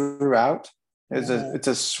sweaty throughout. It's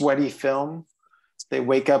a sweaty film. They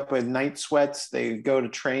wake up with night sweats. They go to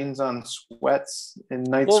trains on sweats and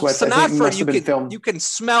night sweats. Sinatra, you can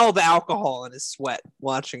smell the alcohol in his sweat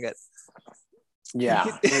watching it.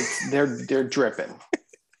 Yeah, they're dripping.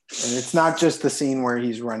 And it's not just the scene where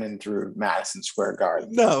he's running through Madison Square Garden.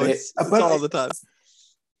 No, it's all the time.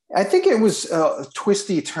 I think it was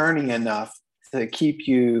twisty turning enough to keep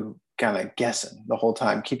you kind of guessing the whole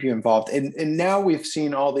time, keep you involved. And now we've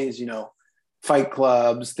seen all these, fight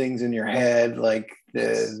clubs, things in your head, like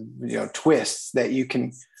the, twists that you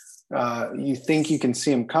can, you think you can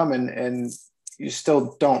see them coming and you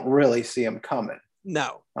still don't really see them coming.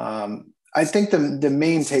 No. I think the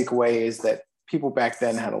main takeaway is that people back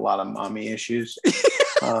then had a lot of mommy issues.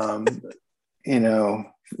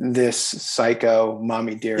 This psycho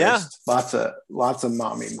mommy dearest, lots of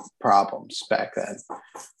mommy problems back then.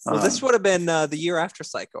 Well, this would have been the year after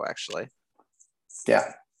Psycho, actually.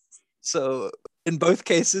 Yeah. So in both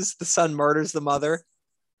cases, the son murders the mother.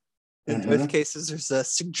 In both cases, there's a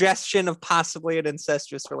suggestion of possibly an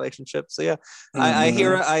incestuous relationship. So yeah, I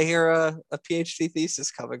hear a PhD thesis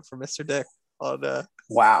coming from Mr. Dick on.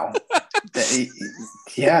 Wow.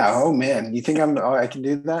 Yeah. Oh man, you think I can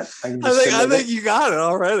do that? I think you got it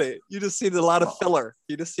already. You just need a lot of filler.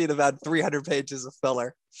 You just need about 300 pages of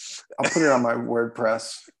filler. I'll put it on my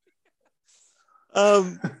WordPress.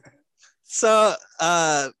 So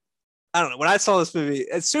I don't know. When I saw this movie,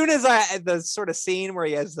 as soon as the sort of scene where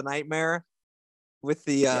he has the nightmare with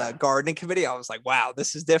the gardening committee, I was like, wow,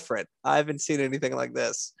 this is different. I haven't seen anything like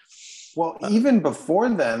this. Well, even before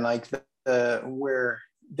then, like where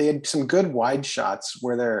they had some good wide shots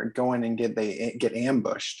where they're going and get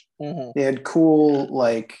ambushed. They had cool,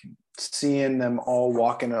 like, seeing them all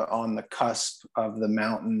walking on the cusp of the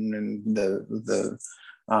mountain and the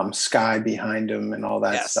sky behind them and all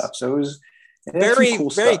that stuff. So it was very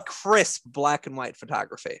cool very stuff. crisp black and white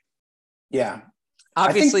photography. Yeah,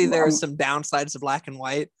 obviously there are some downsides to black and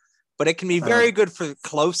white, but it can be very good for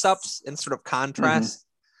close-ups and sort of contrast.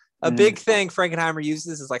 A big thing Frankenheimer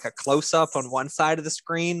uses is like a close-up on one side of the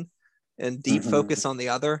screen and deep focus on the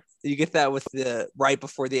other. You get that with right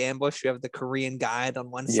before the ambush. You have the Korean guide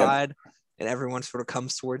on one side and everyone sort of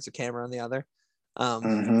comes towards the camera on the other.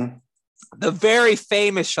 The very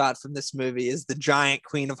famous shot from this movie is the giant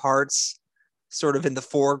Queen of Hearts sort of in the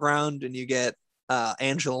foreground, and you get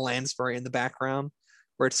Angela Lansbury in the background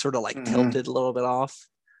where it's sort of like tilted a little bit off.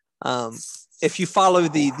 If you follow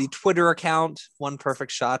the Twitter account, One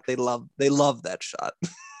Perfect Shot, they love that shot.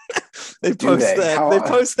 They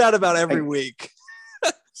post that about every week.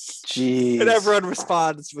 Jeez. And everyone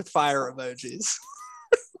responds with fire emojis.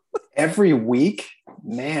 Every week?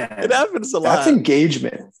 Man. It happens a lot. That's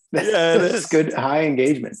engagement. Yeah, it is. Good, high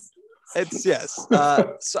engagement. It's yes.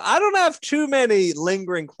 So I don't have too many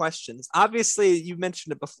lingering questions. Obviously, you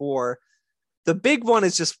mentioned it before. The big one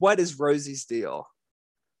is just, what is Rosie's deal?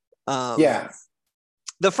 Yeah.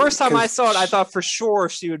 The first time I saw it, I thought for sure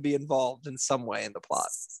she would be involved in some way in the plot.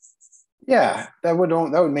 Yeah, that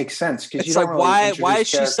would make sense, because it's like, why is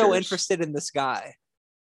she so interested in this guy?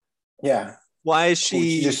 Yeah. Why is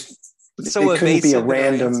she just so it couldn't be a evasive?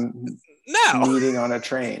 random No. meeting on a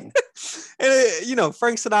train. And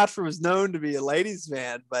Frank Sinatra was known to be a ladies'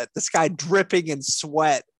 man, but this guy dripping in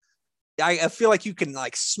sweat. I feel like you can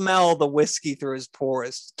like smell the whiskey through his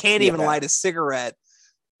pores. Can't even light a cigarette.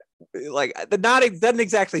 Like, doesn't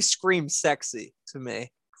exactly scream sexy to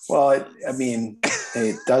me. Well,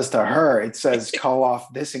 it does to her. It says, call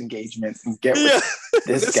off this engagement and get with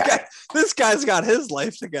this guy. This guy's got his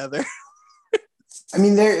life together. I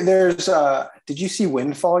mean, there's did you see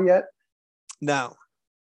Windfall yet? No.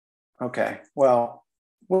 Okay. Well,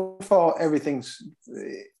 Windfall, everything's,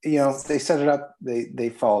 they set it up, they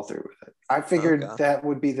follow through with it. I figured that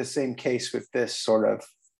would be the same case with this sort of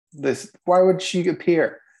this. Why would she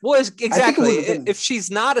appear? Well, exactly. If she's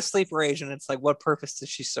not a sleeper agent, it's like, what purpose does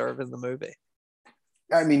she serve in the movie?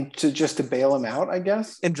 I mean, to bail him out, I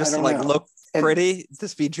guess. And just to look pretty,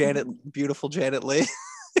 just be beautiful Janet Leigh.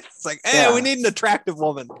 It's like, hey, we need an attractive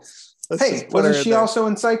woman. Wasn't she also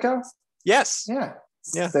in Psycho? Yes. Yeah.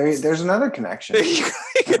 Yeah. There's another connection.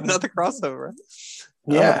 Another crossover.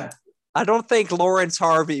 Yeah. I don't think Lawrence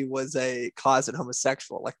Harvey was a closet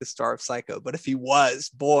homosexual like the star of Psycho, but if he was,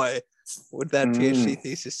 boy, would that PhD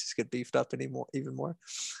thesis just get beefed up even more?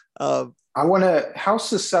 How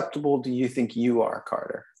susceptible do you think you are,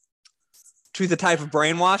 Carter? To the type of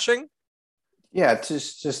brainwashing? Yeah,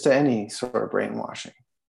 just to any sort of brainwashing.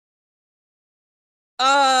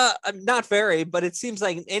 Not very, but it seems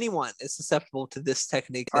like anyone is susceptible to this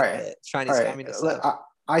technique that Chinese communists have.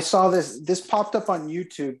 I saw this popped up on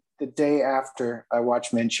YouTube the day after I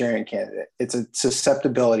watched Manchurian Candidate. It's a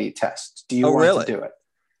susceptibility test. Do you want to do it?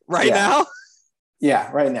 Right now?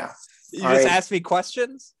 Yeah, right now. You just ask me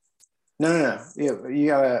questions? No. You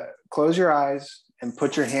gotta close your eyes and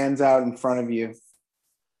put your hands out in front of you.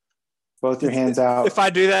 Both your hands out. If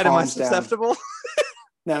I do that, am I susceptible?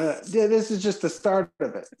 No. This is just the start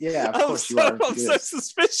of it. Yeah, of course you are. I'm so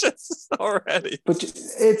suspicious already. But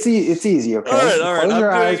it's easy, okay? All right. Close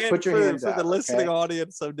your eyes, put your hands out. For the listening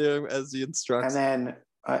audience, I'm doing as the instructions. And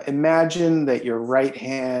then imagine that your right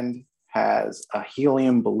hand has a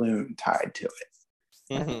helium balloon tied to it.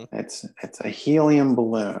 Mm-hmm. It's a helium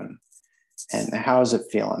balloon. And how's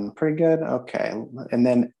it feeling? Pretty good? Okay. And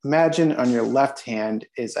then imagine on your left hand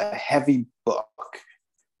is a heavy book.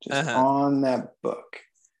 Just on that book.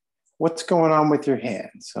 What's going on with your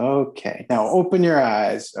hands? Okay. Now open your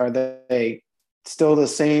eyes. Are they still the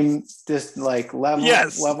same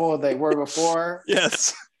level they were before?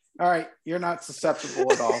 Yes. All right. You're not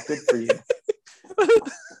susceptible at all. Good for you.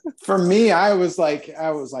 For me, I was like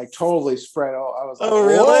totally spread out. I was like, oh,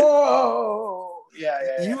 really? Whoa.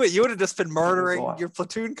 Yeah. You would have just been murdering your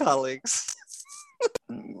platoon colleagues.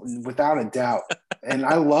 Without a doubt. And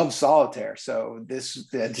I love solitaire, so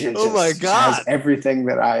oh my God, has everything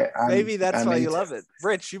that maybe that's why you love it.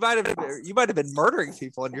 Rich, you might have been murdering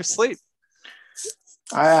people in your sleep.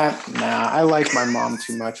 I like my mom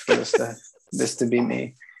too much for this to be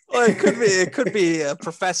me. Well, it could be a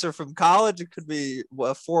professor from college. It could be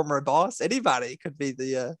a former boss. Anybody could be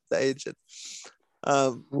the agent.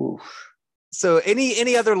 So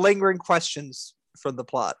any other lingering questions from the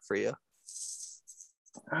plot for you?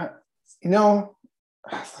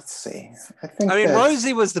 Let's see. I mean,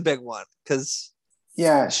 Rosie was the big one because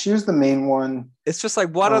she was the main one. It's just like,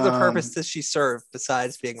 what other purpose does she serve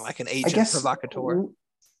besides being like an agent provocateur?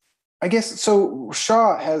 I guess so.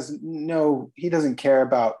 Shaw he doesn't care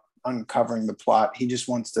about uncovering the plot. He just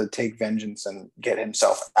wants to take vengeance and get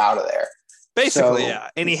himself out of there. Basically, yeah.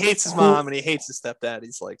 And he hates his mom and he hates his stepdad.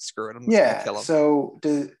 He's like, screwing him. Yeah. Kill him. So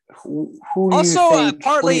who do you think?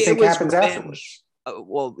 Partly it was happens afterwards?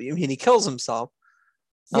 He kills himself.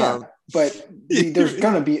 Yeah, but there's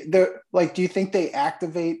gonna be there. Like, do you think they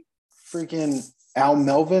activate freaking Al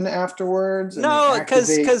Melvin afterwards? No,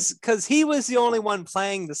 because he was the only one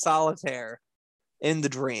playing the solitaire in the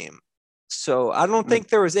dream. So I don't think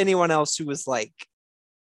there was anyone else who was like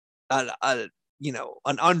an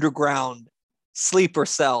underground sleeper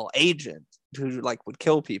cell agent who like would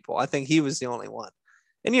kill people. I think he was the only one,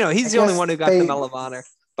 and he's the only one who got the Medal of Honor.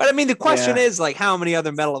 But I mean, the question is like, how many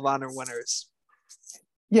other Medal of Honor winners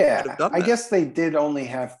Yeah, I guess they did only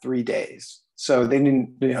have 3 days, so they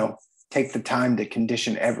didn't, take the time to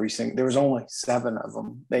condition every single. There was only 7 of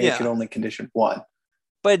them. They could only condition 1.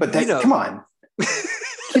 But come on,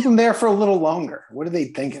 keep them there for a little longer. What are they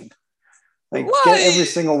thinking? Like, get every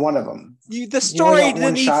single one of them. The story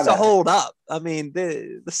needs to hold up. I mean,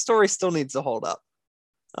 the story still needs to hold up.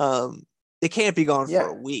 It can't be gone for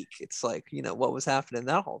a week. It's like, what was happening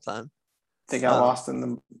that whole time. They got lost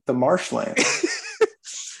in the marshland.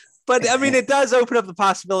 But I mean, it does open up the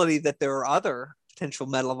possibility that there are other potential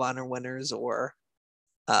Medal of Honor winners or,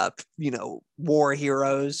 war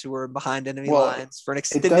heroes who are behind enemy lines for an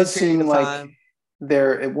extended period of time.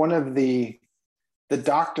 They're one of the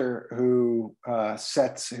doctor who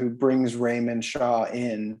brings Raymond Shaw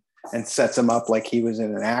in and sets him up like he was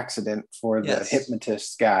in an accident for the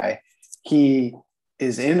hypnotist guy. He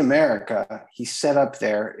is in America. He's set up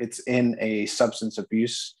there. It's in a substance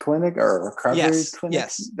abuse clinic or a recovery clinic.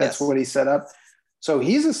 Yes, that's what he set up. So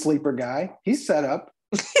he's a sleeper guy. He's set up.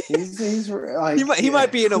 He's like he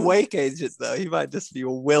might be an awake agent though. He might just be a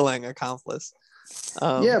willing accomplice.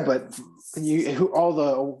 But all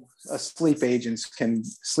the sleeper agents can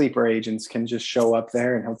just show up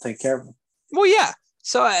there and he'll take care of them. Well, yeah.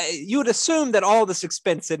 So you would assume that all this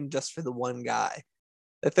expense isn't just for the one guy,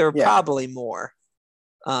 that there are probably more.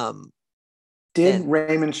 Did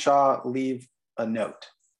Raymond Shaw leave a note?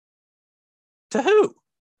 To who?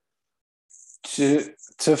 To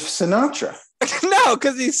Sinatra. No,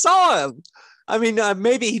 because he saw him. I mean,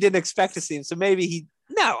 maybe he didn't expect to see him, so maybe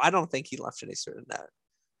I don't think he left any sort of note.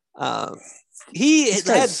 This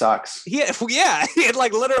guy sucks. He had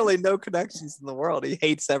like literally no connections in the world. He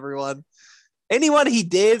hates everyone. Anyone he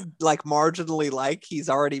did like marginally like, he's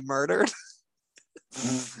already murdered.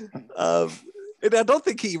 And I don't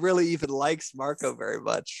think he really even likes Marco very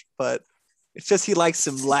much, but it's just he likes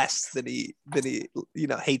him less than he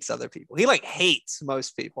hates other people. He like hates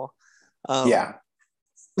most people.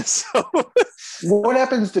 So what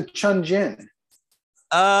happens to Chun Jin?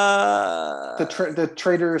 The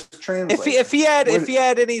traitor's translator. If he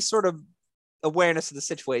had any sort of awareness of the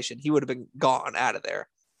situation, he would have been gone out of there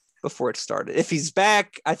before it started. If he's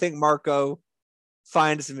back, I think Marco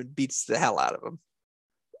finds him and beats the hell out of him.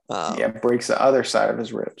 Breaks the other side of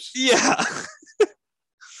his ribs. Yeah.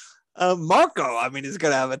 Marco, I mean, is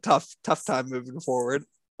gonna have a tough time moving forward.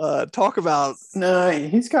 Talk about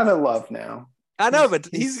he's got a love now. I know, but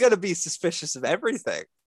he's gonna be suspicious of everything.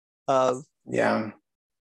 And I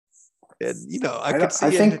could see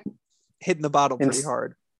him hitting the bottle pretty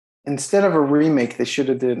hard. Instead of a remake, they should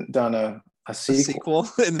have done a sequel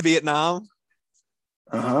in Vietnam.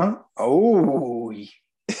 Oh,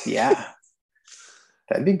 yeah.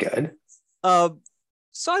 That'd be good. So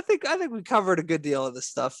I think we covered a good deal of this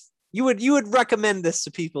stuff. You would recommend this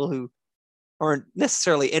to people who aren't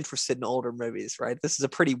necessarily interested in older movies, right? This is a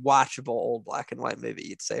pretty watchable old black and white movie,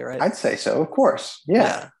 you'd say, right? I'd say so, of course.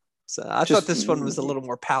 Yeah. So I thought this one was a little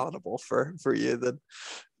more palatable for you than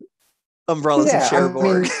Umbrellas and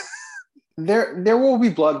Cherbourg. I mean, There Will Be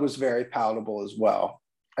Blood was very palatable as well.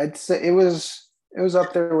 I'd say it was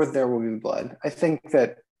up there with There Will Be Blood. I think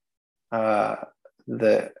that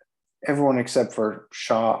everyone except for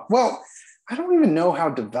Shaw. Well, I don't even know how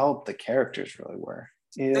developed the characters really were.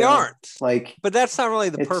 They aren't. But that's not really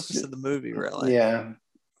the purpose of the movie, really. Yeah.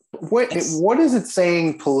 What is it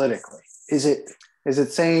saying politically? Is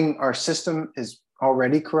it saying our system is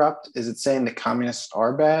already corrupt? Is it saying the communists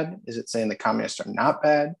are bad? Is it saying the communists are not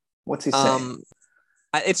bad? What's he saying?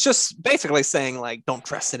 It's just basically saying like, don't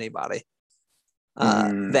trust anybody.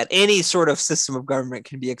 That any sort of system of government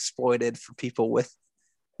can be exploited for people with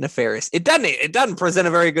nefarious. It doesn't present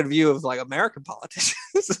a very good view of like American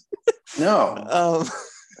politicians. No.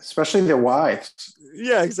 Especially their wives.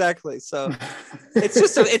 Yeah, exactly. So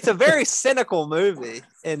it's a very cynical movie,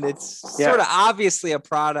 and it's sort of obviously a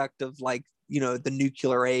product of like, the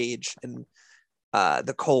nuclear age and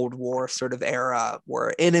the Cold War sort of era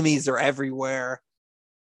where enemies are everywhere.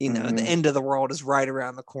 The end of the world is right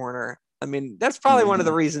around the corner. I mean, that's probably one of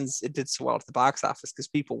the reasons it did so well at the box office, because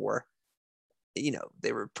people were,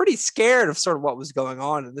 they were pretty scared of sort of what was going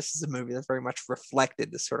on. And this is a movie that very much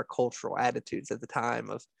reflected the sort of cultural attitudes at the time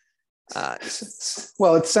of.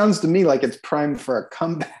 Well, it sounds to me like it's primed for a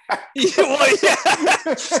comeback. Well,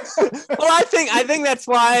 I think that's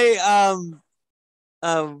why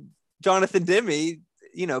Jonathan Demme,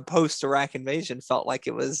 post Iraq invasion, felt like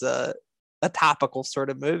it was a topical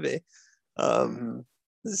sort of movie.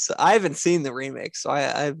 So I haven't seen the remake, so I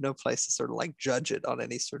have no place to sort of like judge it on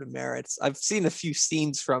any sort of merits. I've seen a few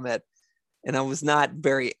scenes from it, and I was not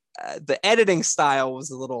very. The editing style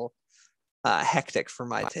was a little hectic for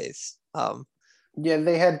my taste. Yeah,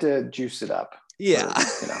 they had to juice it up. Yeah.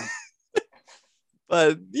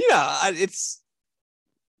 But, it's,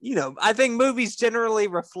 I think movies generally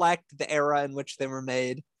reflect the era in which they were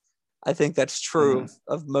made. I think that's true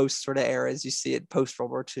of most sort of eras. You see it post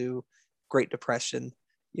World War II, Great Depression.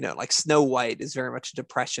 Like Snow White is very much a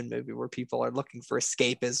depression movie where people are looking for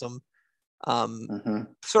escapism.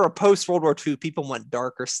 Sort of post World War II, people want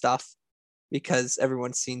darker stuff because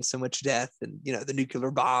everyone's seen so much death, and the nuclear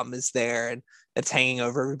bomb is there and it's hanging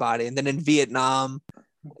over everybody. And then in Vietnam,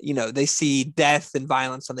 they see death and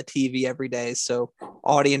violence on the TV every day. So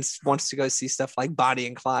audience wants to go see stuff like Bonnie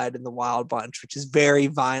and Clyde and The Wild Bunch, which is very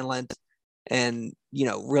violent and,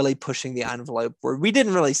 really pushing the envelope, where we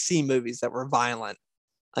didn't really see movies that were violent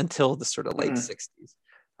until the sort of late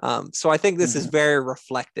 60s. So I think this is very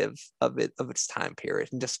reflective of its time period,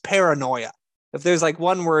 and just paranoia. If there's like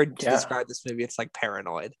one word to describe this movie, it's like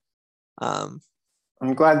paranoid. I'm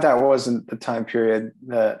glad that wasn't the time period,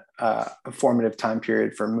 the formative time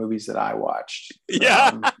period for movies that I watched.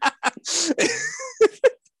 Yeah.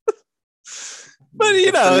 But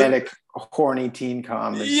frenetic, horny teen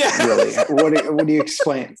com is really what do you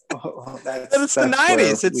explain? It's the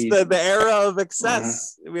 90s. It's the era of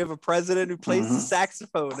excess. We have a president who plays the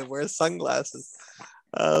saxophone and wears sunglasses.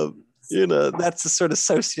 That's the sort of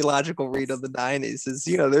sociological read of the 90s. Is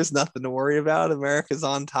there's nothing to worry about. America's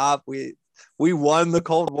on top. We won the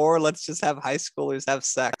Cold War. Let's just have high schoolers have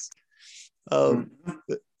sex.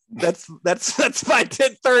 That's my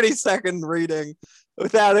 30-second reading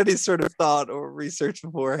without any sort of thought or research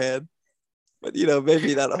beforehand. But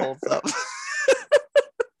maybe that holds up.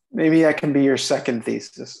 Maybe that can be your second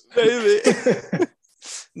thesis. Maybe.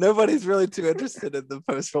 Nobody's really too interested in the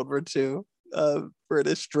post World War II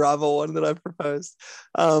British drama one that I proposed.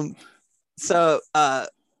 So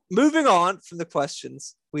moving on from the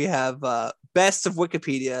questions, we have best of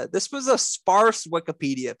Wikipedia. This was a sparse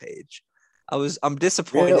Wikipedia page. I'm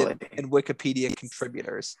disappointed in Wikipedia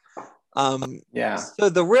contributors. So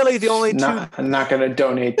the only two. I'm not going to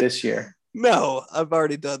donate this year. No, I've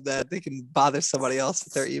already done that. They can bother somebody else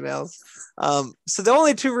with their emails. So the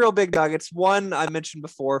only two real big nuggets. One I mentioned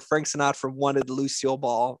before, Frank Sinatra wanted Lucille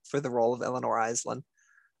Ball for the role of Eleanor Island,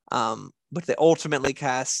 but they ultimately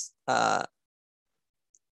cast the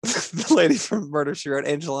lady from Murder, She Wrote,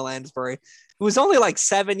 Angela Lansbury, who was only like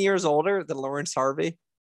 7 years older than Lawrence Harvey,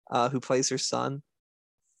 who plays her son.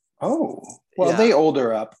 Oh, well, they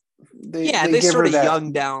older up. They sort of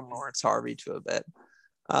young down Lawrence Harvey to a bit.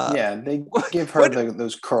 They give her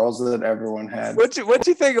those curls that everyone had. What'd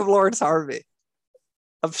you think of Lawrence Harvey?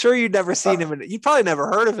 I'm sure you'd never seen him. You probably never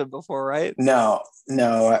heard of him before, right? No.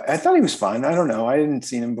 I thought he was fine. I don't know. I didn't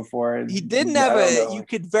see him before. He didn't have you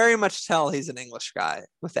could very much tell he's an English guy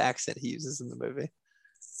with the accent he uses in the movie.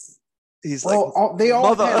 He's they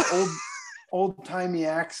all had old timey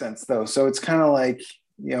accents though. So it's kind of like,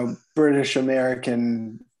 British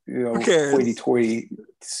American, hoity-toity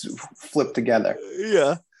flip together.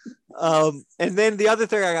 Yeah. And then the other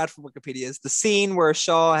thing I got from Wikipedia is the scene where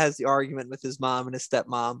Shaw has the argument with his mom and his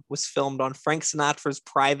stepmom was filmed on Frank Sinatra's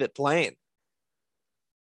private plane.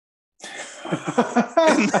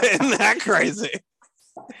 Isn't that crazy?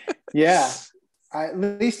 Yeah. At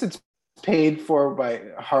least it's paid for by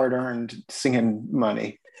hard-earned singing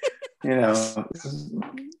money. That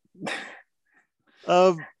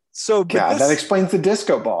explains the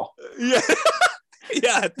disco ball. Yeah.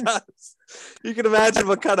 Yeah, it does. You can imagine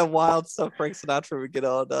what kind of wild stuff Frank Sinatra would get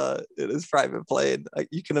on in his private plane.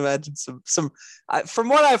 You can imagine some. From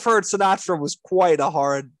what I've heard, Sinatra was quite a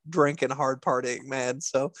hard drinking, hard partying man.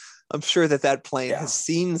 So I'm sure that plane has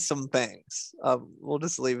seen some things. We'll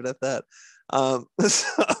just leave it at that. I'm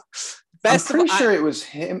pretty sure it was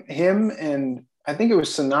him, and I think it was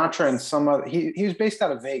Sinatra and some other. He was based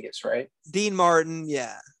out of Vegas, right? Dean Martin,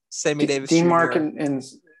 yeah. Sammy Davis. Dean Jr. Martin and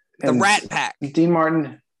the Rat Pack. Dean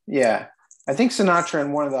Martin, yeah. I think Sinatra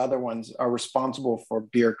and one of the other ones are responsible for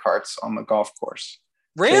beer carts on the golf course.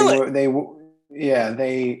 Really? They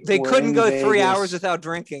couldn't go Vegas. 3 hours without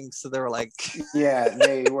drinking, so they were like,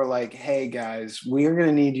 they were like, hey guys, we are going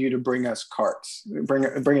to need you to bring us carts.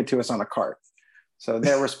 Bring it to us on a cart. So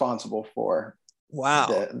they're responsible for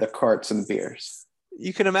the carts and beers.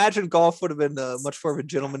 You can imagine golf would have been much more of a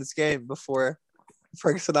gentleman's game before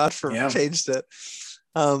Frank Sinatra changed it.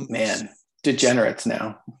 Man, degenerates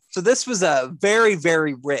now. So this was a very,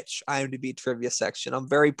 very rich IMDb trivia section. I'm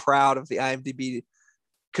very proud of the IMDb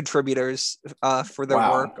contributors for their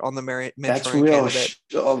work on the That's real.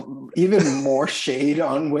 Even more shade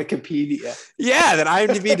on Wikipedia. Yeah, that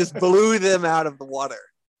IMDb just blew them out of the water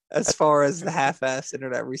as far as the half-ass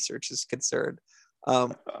internet research is concerned.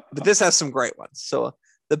 But this has some great ones. So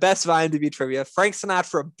the best of IMDb trivia. Frank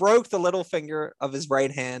Sinatra broke the little finger of his right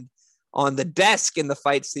hand on the desk in the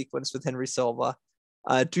fight sequence with Henry Silva.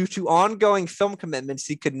 Due to ongoing film commitments,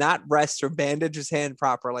 he could not rest or bandage his hand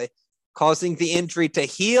properly, causing the injury to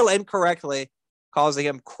heal incorrectly, causing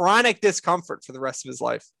him chronic discomfort for the rest of his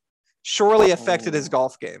life. Surely affected his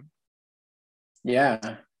golf game.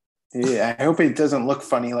 Yeah. I hope it doesn't look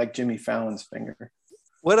funny like Jimmy Fallon's finger.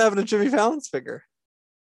 What happened to Jimmy Fallon's finger?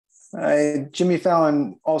 Jimmy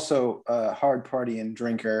Fallon, also a hard party and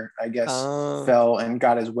drinker, I guess, fell and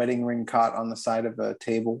got his wedding ring caught on the side of a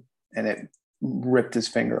table, and it ripped his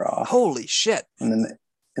finger off. Holy shit! And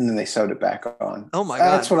then they sewed it back on. Oh my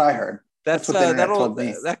god! That's what I heard. That's what the internet told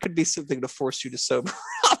me. That could be something to force you to sober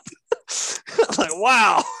up. Like,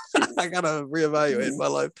 wow, I gotta reevaluate my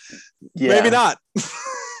life. Yeah. Maybe not.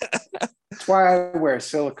 That's why I wear a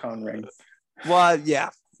silicone ring. Well, yeah,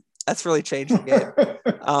 that's really changed the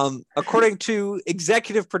game. According to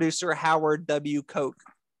executive producer Howard W. Koch,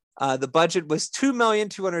 the budget was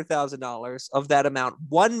 $2,200,000. Of that amount,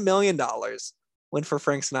 $1 million went for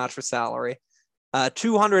Frank Sinatra's salary.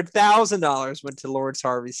 $200,000 went to Lawrence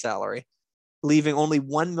Harvey's salary, leaving only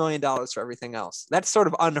 $1 million for everything else. That's sort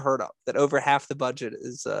of unheard of, that over half the budget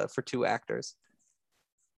is for two actors.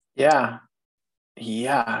 Yeah.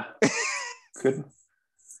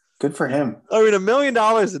 Good for him. I mean, $1 million in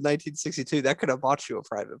 1962, that could have bought you a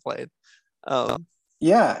private plane.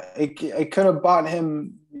 Yeah, it could have bought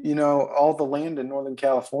him, all the land in Northern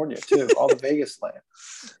California too, all the Vegas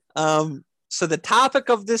land. So the topic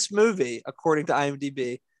of this movie, according to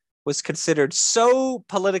IMDb, was considered so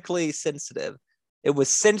politically sensitive, it was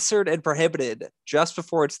censored and prohibited just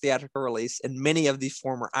before its theatrical release in many of the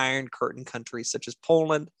former Iron Curtain countries, such as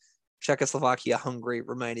Poland, Czechoslovakia, Hungary,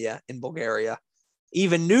 Romania, and Bulgaria.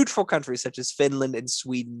 Even neutral countries such as Finland and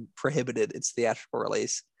Sweden prohibited its theatrical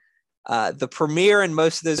release. The premiere in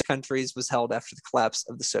most of those countries was held after the collapse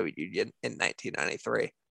of the Soviet Union in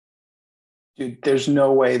 1993. Dude, there's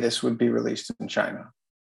no way this would be released in China.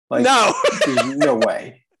 No. There's no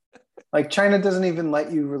way. China doesn't even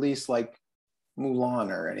let you release Mulan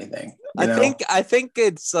or anything. I think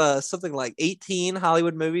it's something like 18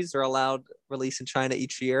 Hollywood movies are allowed release in China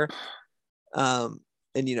each year.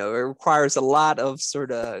 And it requires a lot of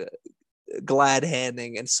sort of glad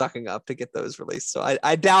handing and sucking up to get those released. So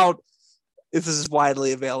I doubt if this is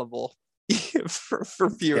widely available for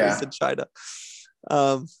viewers in China.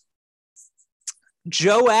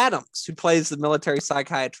 Joe Adams, who plays the military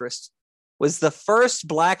psychiatrist, was the first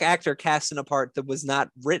Black actor cast in a part that was not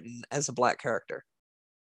written as a Black character.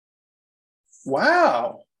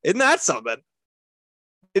 Wow. Isn't that something?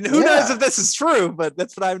 And who knows if this is true, but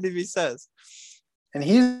that's what IMDb says. And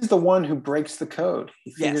he's the one who breaks the code.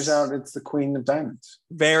 He figures out it's the Queen of Diamonds.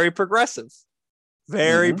 Very progressive.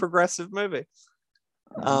 Very progressive movie.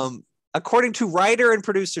 According to writer and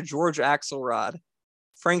producer George Axelrod,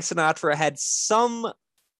 Frank Sinatra had some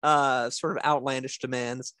sort of outlandish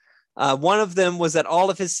demands. One of them was that all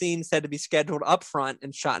of his scenes had to be scheduled up front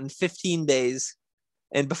and shot in 15 days.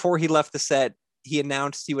 And before he left the set, he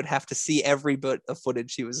announced he would have to see every bit of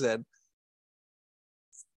footage he was in.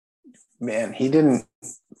 Man, he didn't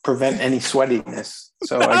prevent any sweatiness.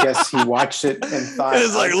 So I guess he watched it and thought...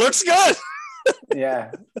 It's looks good!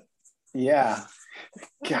 Yeah.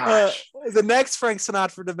 Gosh. The next Frank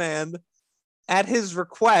Sinatra demand, at his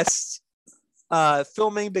request,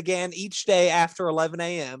 filming began each day after 11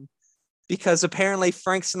 a.m. because apparently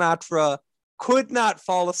Frank Sinatra could not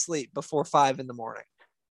fall asleep before 5 in the morning.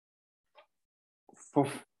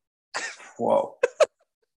 Whoa.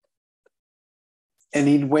 And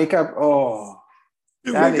he'd wake up. Oh,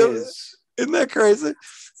 that is. Isn't that crazy?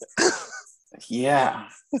 Yeah.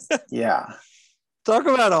 Talk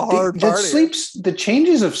about a hard party. The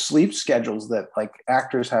changes of sleep schedules that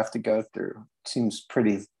actors have to go through seems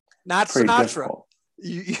pretty Sinatra. Difficult.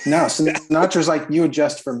 No, Sinatra's you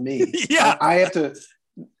adjust for me. Yeah. I have to.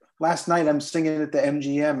 Last night I'm singing at the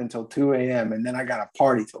MGM until 2 a.m. and then I got a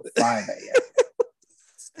party till 5 a.m.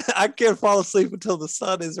 I can't fall asleep until the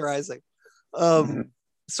sun is rising.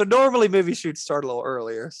 So normally movie shoots start a little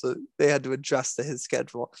earlier, so they had to adjust to his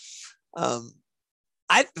schedule.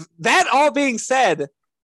 That all being said,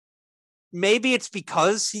 maybe it's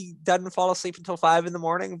because he doesn't fall asleep until 5 in the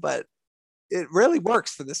morning, but it really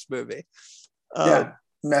works for this movie.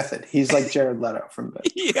 Method. He's like Jared Leto from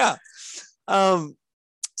this. Yeah.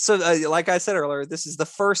 So like I said earlier, this is the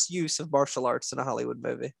first use of martial arts in a Hollywood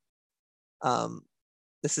movie.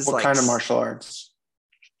 This is what kind of martial arts?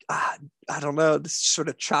 I don't know. This sort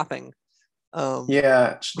of chopping.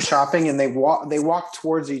 Chopping, and they walk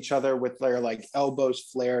towards each other with their elbows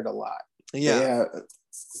flared a lot. Yeah.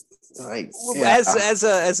 Like, yeah. As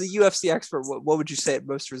a UFC expert, what would you say it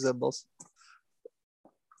most resembles?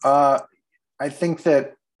 I think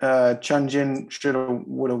that Chun Jin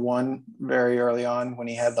would have won very early on when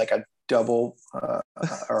he had like a double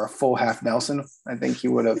or a full half Nelson. I think he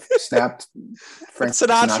would have snapped Frank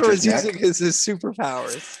Sinatra was using his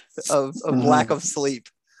superpowers of lack of sleep.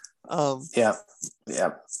 Yeah.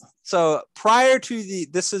 So prior to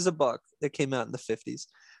this is a book that came out in the 50s.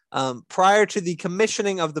 Prior to the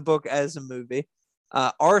commissioning of the book as a movie,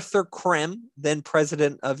 Arthur Krim, then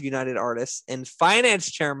president of United Artists and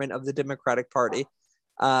finance chairman of the Democratic Party,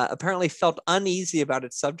 apparently felt uneasy about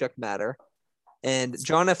its subject matter. And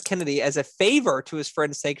John F. Kennedy, as a favor to his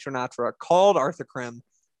friend Frank Sinatra, called Arthur Krim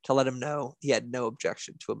to let him know he had no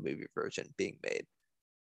objection to a movie version being made.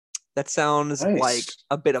 That sounds like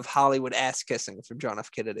a bit of Hollywood ass kissing from John F.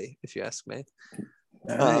 Kennedy, if you ask me.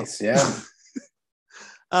 Nice, yeah.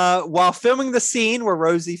 While filming the scene where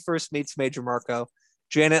Rosie first meets Major Marco,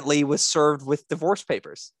 Janet Leigh was served with divorce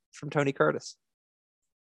papers from Tony Curtis.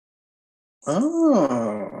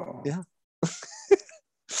 Oh. Yeah.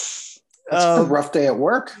 That's a rough day at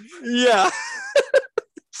work. Yeah.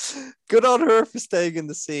 Good on her for staying in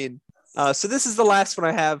the scene. So this is the last one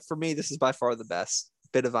I have. For me, this is by far the best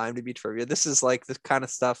bit of IMDb trivia. This is like the kind of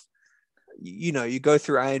stuff, you go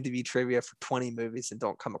through IMDb trivia for 20 movies and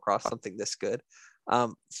don't come across something this good.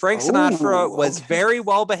 Frank Sinatra was very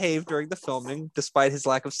well behaved during the filming, despite his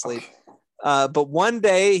lack of sleep. But one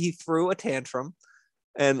day he threw a tantrum,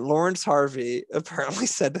 and Lawrence Harvey apparently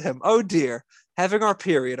said to him, "Oh dear, having our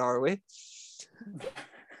period, are we?"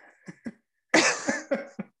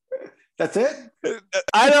 That's it?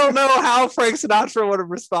 I don't know how Frank Sinatra would have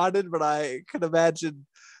responded, but I can imagine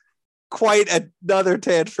quite another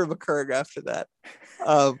tantrum occurring after that.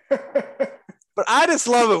 But I just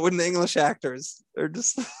love it when the English actors are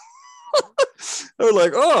just they're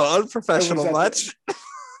like, "Oh, unprofessional much."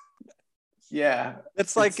 Yeah,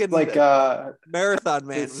 it's like Marathon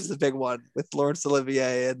Man was the big one with Laurence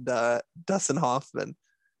Olivier and Dustin Hoffman.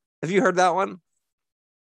 Have you heard that one?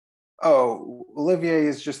 Oh, Olivier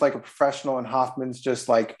is just like a professional, and Hoffman's just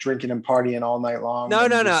like drinking and partying all night long. No.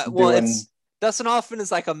 Well, Dustin Hoffman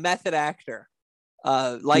is like a method actor,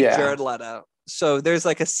 Jared Leto. So there's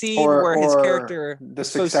like a scene where his character, the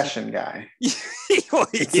Succession guy. Well,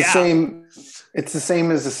 it's the same. It's the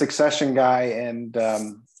same as the Succession guy and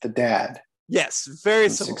the dad. Yes, very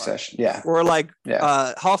similar. Succession, yeah. Or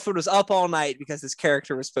Hoffman was up all night because his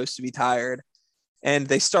character was supposed to be tired, and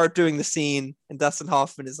they start doing the scene, and Dustin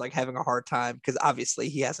Hoffman is like having a hard time because obviously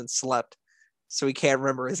he hasn't slept, so he can't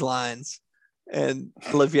remember his lines. And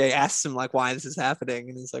Olivier asks him like, why this is happening,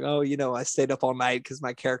 and he's like, "Oh, I stayed up all night because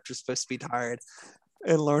my character's supposed to be tired."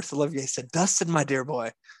 And Laurence Olivier said, "Dustin, my dear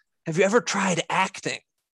boy, have you ever tried acting?"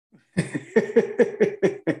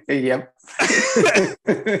 Yep.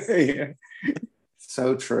 Yeah.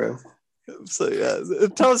 So true. So yeah,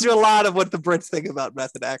 it tells you a lot of what the Brits think about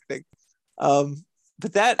method acting.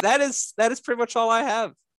 But that is pretty much all I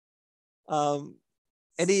have.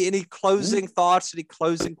 Any closing thoughts? Any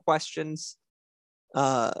closing questions?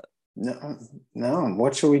 No.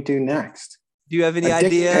 What should we do next? Do you have any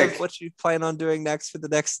idea of what you plan on doing next for the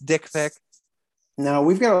next dick pic? No,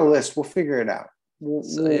 we've got a list. We'll figure it out.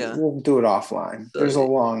 We'll do it offline. There's a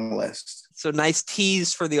long list. So nice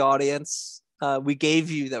tease for the audience. We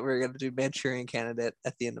gave you that we were going to do Manchurian Candidate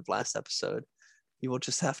at the end of last episode. You will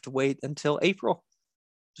just have to wait until April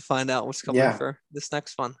to find out what's coming for this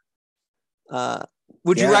next one.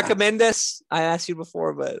 Would you recommend this? I asked you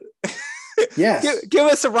before, but yes. Give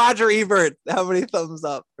us a Roger Ebert. How many thumbs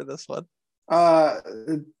up for this one?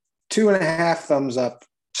 2.5 thumbs up.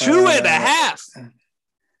 2.5.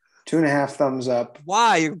 2.5 thumbs up.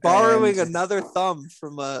 Why? You're borrowing another thumb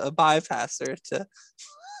from a bypasser to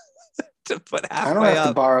put halfway up. I don't have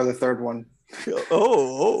to borrow the third one.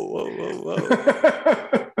 Whoa.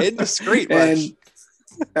 Indiscreet much.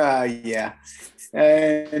 Yeah.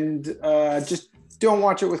 And just don't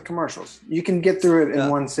watch it with commercials. You can get through it in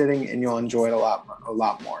one sitting and you'll enjoy it a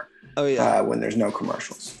lot more. Oh yeah. When there's no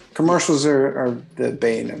commercials. Commercials are the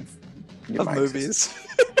bane of movies.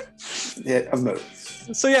 Of movies.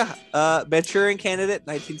 So yeah, Manchurian Candidate,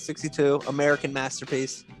 1962, American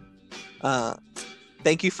masterpiece.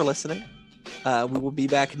 Thank you for listening. We will be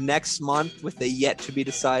back next month with a yet to be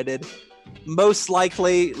decided, most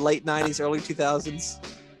likely late 90s, early 2000s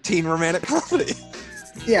teen romantic comedy.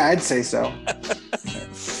 Yeah, I'd say so.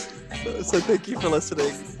 So thank you for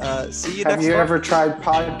listening. See you next month. Have you ever tried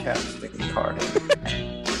podcasting, Carter?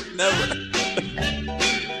 Never.